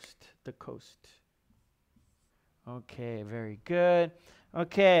 The coast. Okay, very good.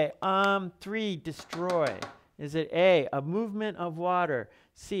 Okay, three, destroy. Is it A, a movement of water?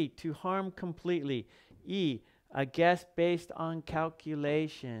 C, to harm completely? E, a guess based on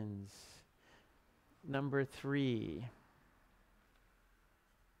calculations? Number three.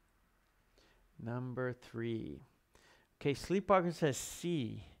 Okay, Sleepwalker says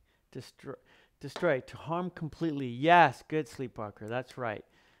C, destroy, to harm completely. Yes, good, Sleepwalker. That's right.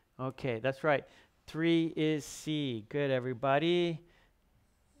 Okay, that's right. Three is C. Good, everybody.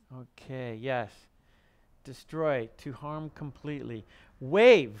 Okay, yes. Destroy, to harm completely.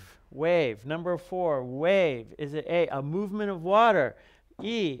 Wave. Number four, wave. Is it A, a movement of water?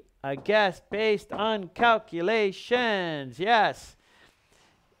 E, a guess based on calculations? Yes.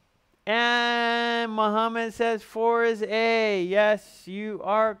 And Muhammad says four is A. Yes, you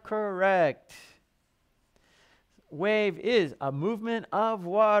are correct. Wave is a movement of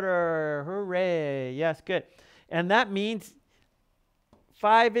water. Hooray. Yes, good. And that means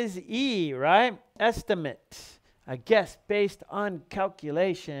five is E, right? Estimate. A guess based on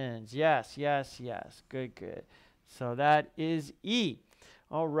calculations. Yes. Good. So that is E.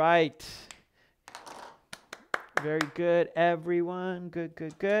 All right. Very good, everyone. Good.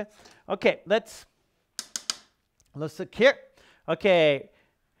 Okay, let's look here. Okay,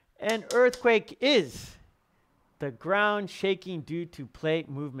 an earthquake is the ground shaking due to plate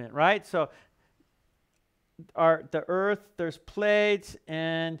movement, right? So the earth, there's plates,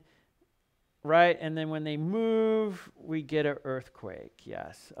 and right, and then when they move, we get an earthquake.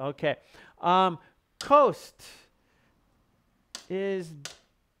 Yes. Okay. Coast is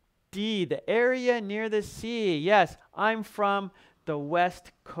D, the area near the sea. Yes, I'm from the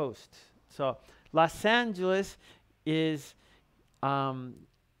West Coast. So Los Angeles is,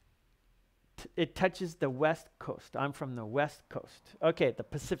 it touches the West Coast. I'm from the West Coast. Okay, the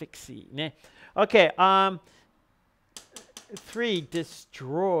Pacific Sea. Okay, three,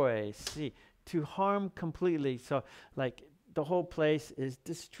 destroy. See, to harm completely. So like the whole place is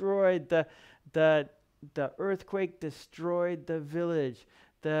destroyed. The earthquake destroyed the village.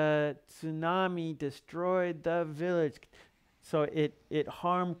 The tsunami destroyed the village. So it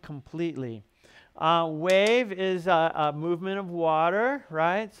harmed completely. Wave is a movement of water,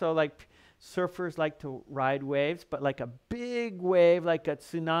 right? So like surfers like to ride waves, but like a big wave, like a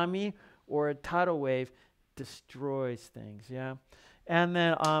tsunami or a tidal wave, destroys things, yeah? And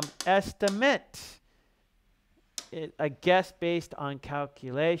then estimate, a guess based on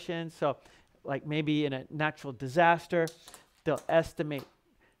calculations. So like maybe in a natural disaster, they'll estimate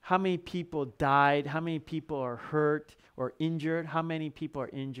how many people died, how many people are hurt or injured, how many people are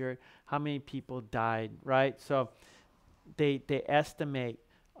injured, how many people died, right? So they estimate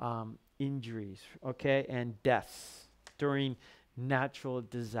injuries, okay, and deaths during natural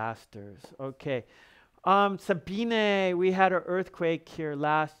disasters. Okay. Sabine, we had an earthquake here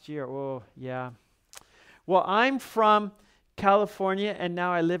last year. Oh, yeah. Well, I'm from California and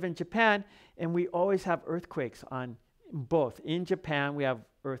now I live in Japan, and we always have earthquakes on both. In Japan, we have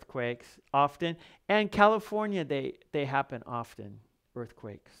earthquakes often, and California, they happen often,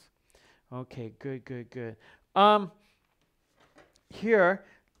 earthquakes. Okay, good, good, good. Here,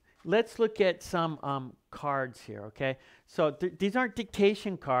 let's look at some cards here, okay? So these aren't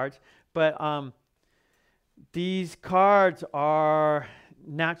dictation cards, but these cards are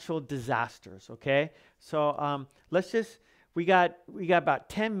natural disasters, okay? So let's just, we got about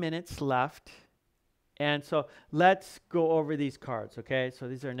 10 minutes left. And so let's go over these cards, okay? So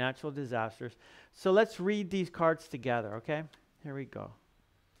these are natural disasters. So let's read these cards together, okay? Here we go.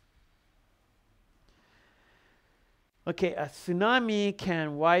 Okay, a tsunami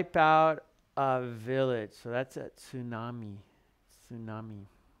can wipe out a village. So that's a tsunami. Tsunami.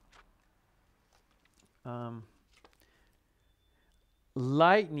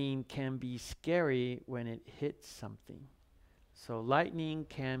 Lightning can be scary when it hits something. So lightning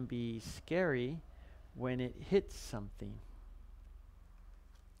can be scary when it hits something.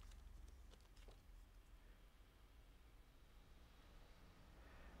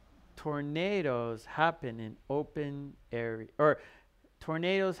 Tornadoes happen in open area, or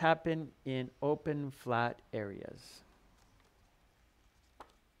tornadoes happen in open flat areas.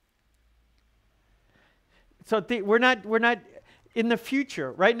 So we're not in the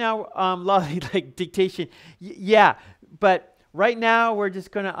future right now. Like dictation, yeah, but right now we're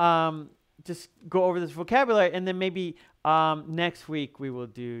just gonna just go over this vocabulary, and then maybe next week we will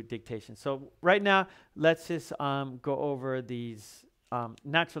do dictation. So right now, let's just go over these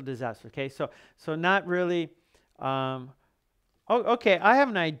natural disasters. Okay, so not really. Oh, okay, I have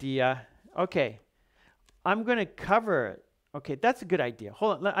an idea. Okay, I'm gonna cover it. Okay, that's a good idea.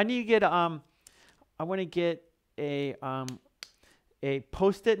 Hold on, I need to get I want to get a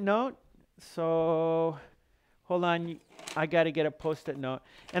Post-it note. So hold on, I got to get a Post-it note,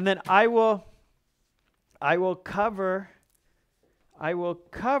 and then I will cover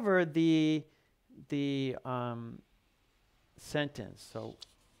the sentence.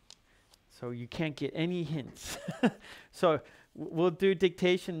 So you can't get any hints. So we'll do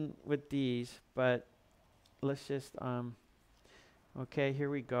dictation with these, but let's just okay, here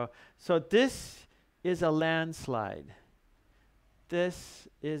we go. So this is a landslide. This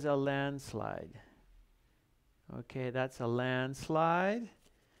is a landslide. Okay, that's a landslide.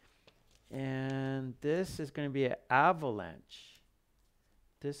 And this is going to be an avalanche.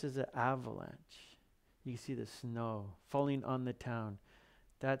 This is an avalanche. You can see the snow falling on the town.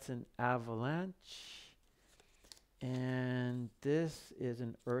 That's an avalanche. And this is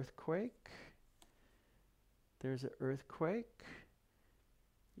an earthquake. There's an earthquake.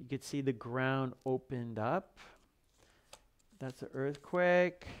 You can see the ground opened up. That's an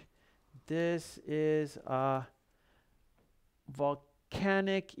earthquake. This is a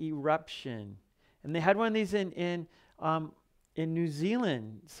volcanic eruption. And they had one of these in New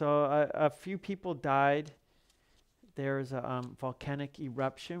Zealand. So a few people died. There's a volcanic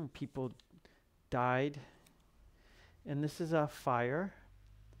eruption. People died. And this is a fire.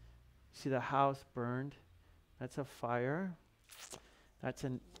 See the house burned. That's a fire. That's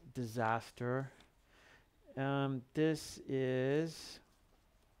a disaster. This is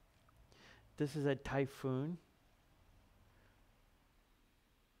a typhoon.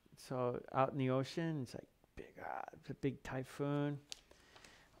 So out in the ocean, it's like big. It's a big typhoon.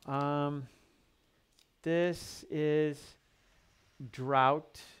 This is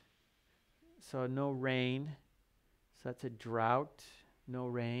drought. So no rain. So that's a drought. No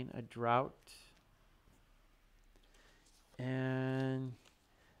rain. A drought. And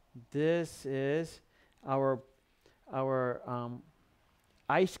this is our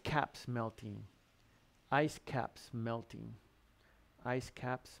ice caps melting. Ice caps melting. Ice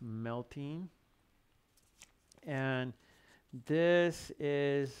caps melting. And this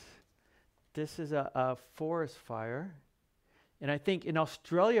is a forest fire. And I think in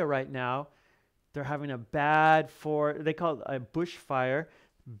Australia right now, they're having a they call it a bushfire,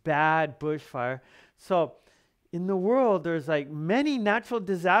 bad bushfire. So in the world, there's like many natural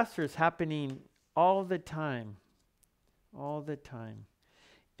disasters happening all the time. All the time.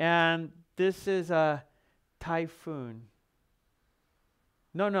 And this is a typhoon.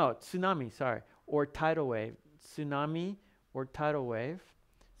 No, tsunami, sorry. Or tidal wave. Tsunami or tidal wave.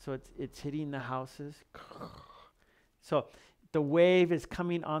 So it's hitting the houses. So the wave is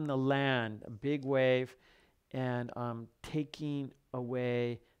coming on the land, a big wave, and taking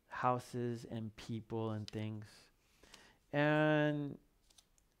away houses and people and things. And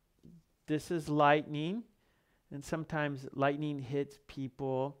this is lightning. And sometimes lightning hits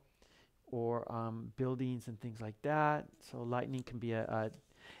people or buildings and things like that. So lightning can be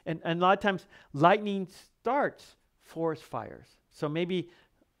and a lot of times lightning starts forest fires. So maybe,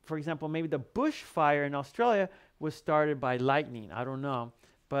 for example, maybe the bushfire in Australia was started by lightning. I don't know.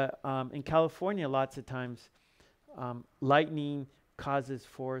 But in California, lots of times, lightning causes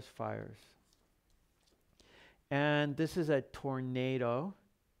forest fires. And this is a tornado.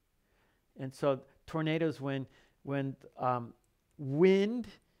 And so tornadoes, when wind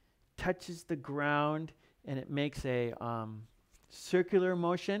touches the ground and it makes a circular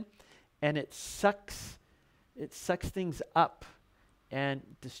motion, and it sucks things up and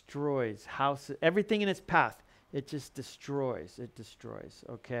destroys houses, everything in its path. It just destroys. It destroys.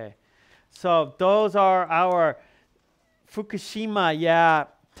 Okay. So those are our Fukushima. Yeah.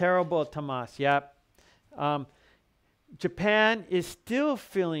 Terrible, Tomas. Yep. Japan is still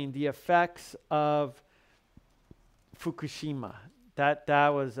feeling the effects of Fukushima. That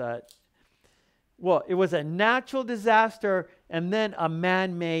was well, it was a natural disaster and then a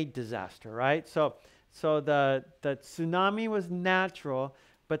man-made disaster, right? So the tsunami was natural,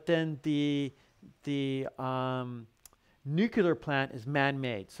 but then the nuclear plant is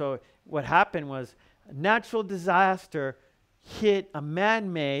man-made. So what happened was a natural disaster hit a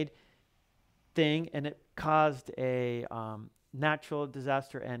man-made thing, and it caused a natural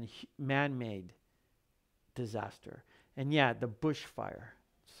disaster and man-made disaster. And yeah, the bushfire.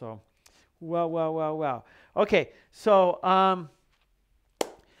 So, wow. Okay, so,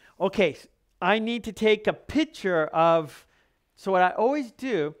 okay, I need to take a picture of, so what I always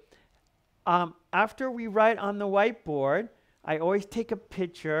do, after we write on the whiteboard, I always take a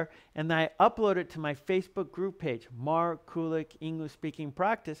picture and I upload it to my Facebook group page, Mark Kulek English Speaking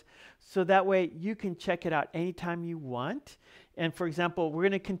Practice, so that way you can check it out anytime you want. And for example, we're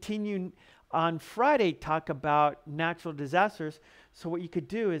going to continue on Friday, talk about natural disasters. So what you could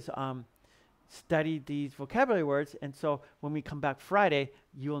do is study these vocabulary words. And so when we come back Friday,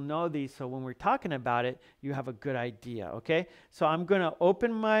 you'll know these. So when we're talking about it, you have a good idea. Okay. So I'm going to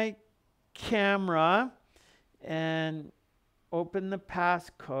open my camera and open the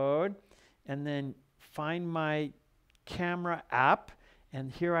passcode and then find my camera app. And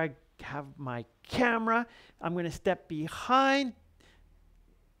here I have my camera. I'm going to step behind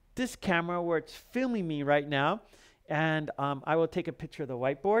this camera where it's filming me right now, and I will take a picture of the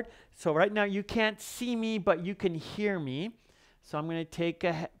whiteboard. So right now you can't see me, but you can hear me. So I'm going to take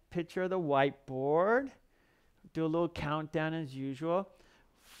a picture of the whiteboard, do a little countdown as usual.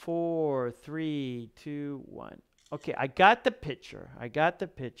 4, 3, 2, 1. Okay, I got the picture.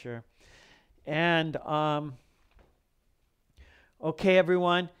 And okay,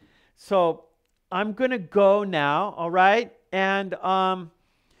 everyone. So I'm going to go now, all right? And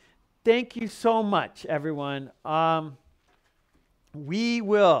thank you so much, everyone. We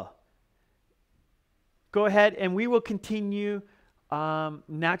will go ahead and we will continue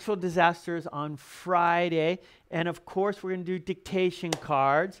natural disasters on Friday. And of course, we're going to do dictation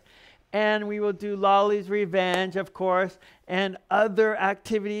cards. And we will do Lolly's Revenge, of course, and other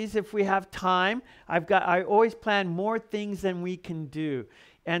activities if we have time. I always plan more things than we can do.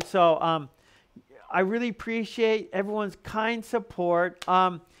 And so I really appreciate everyone's kind support.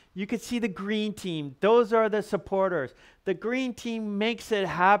 You can see the green team. Those are the supporters. The green team makes it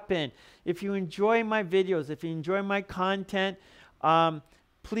happen. If you enjoy my videos, if you enjoy my content,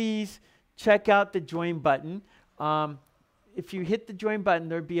 please check out the join button. If you hit the join button,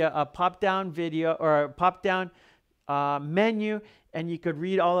 there'd be a pop-down video or a pop-down menu, and you could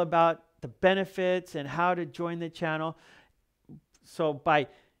read all about the benefits and how to join the channel. So by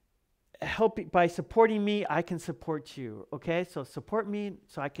supporting me, I can support you. Okay, so support me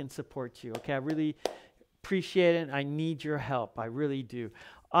so I can support you. Okay, I really appreciate it. I need your help. I really do.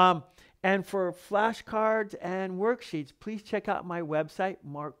 And for flashcards and worksheets, please check out my website,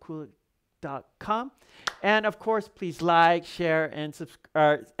 markkulek.com. superfoods.com. And of course, please like, share, and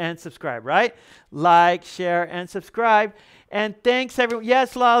subscribe, right? Like, share, and subscribe. And thanks, everyone.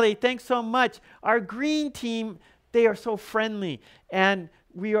 Yes, Lolly, thanks so much. Our green team, they are so friendly. And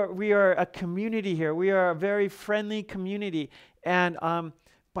we are a community here. We are a very friendly community. And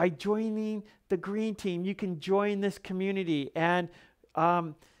by joining the green team, you can join this community. And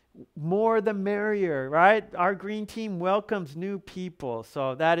more the merrier, right? Our green team welcomes new people.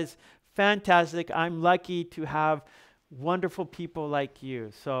 So that is fantastic. I'm lucky to have wonderful people like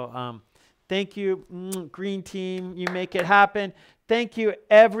you. So thank you, green team. You make it happen. Thank you,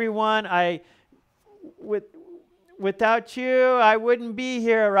 everyone. Without you, I wouldn't be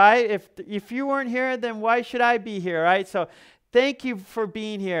here, right? If you weren't here, then why should I be here, right? So thank you for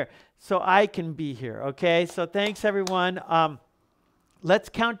being here so I can be here, okay? So thanks, everyone. Let's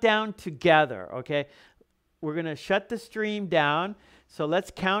count down together, okay? We're going to shut the stream down. So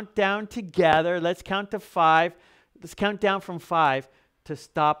let's count down together. Let's count to 5. Let's count down from 5 to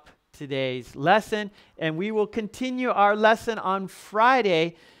stop today's lesson. And we will continue our lesson on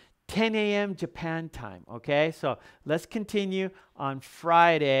Friday, 10 a.m. Japan time, okay? So let's continue on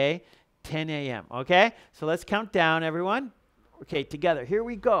Friday, 10 a.m., okay? So let's count down, everyone. Okay, together. Here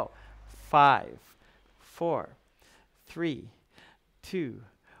we go. 5, 4, 3, 2,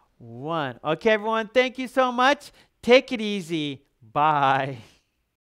 1. Okay, everyone, thank you so much. Take it easy. Bye.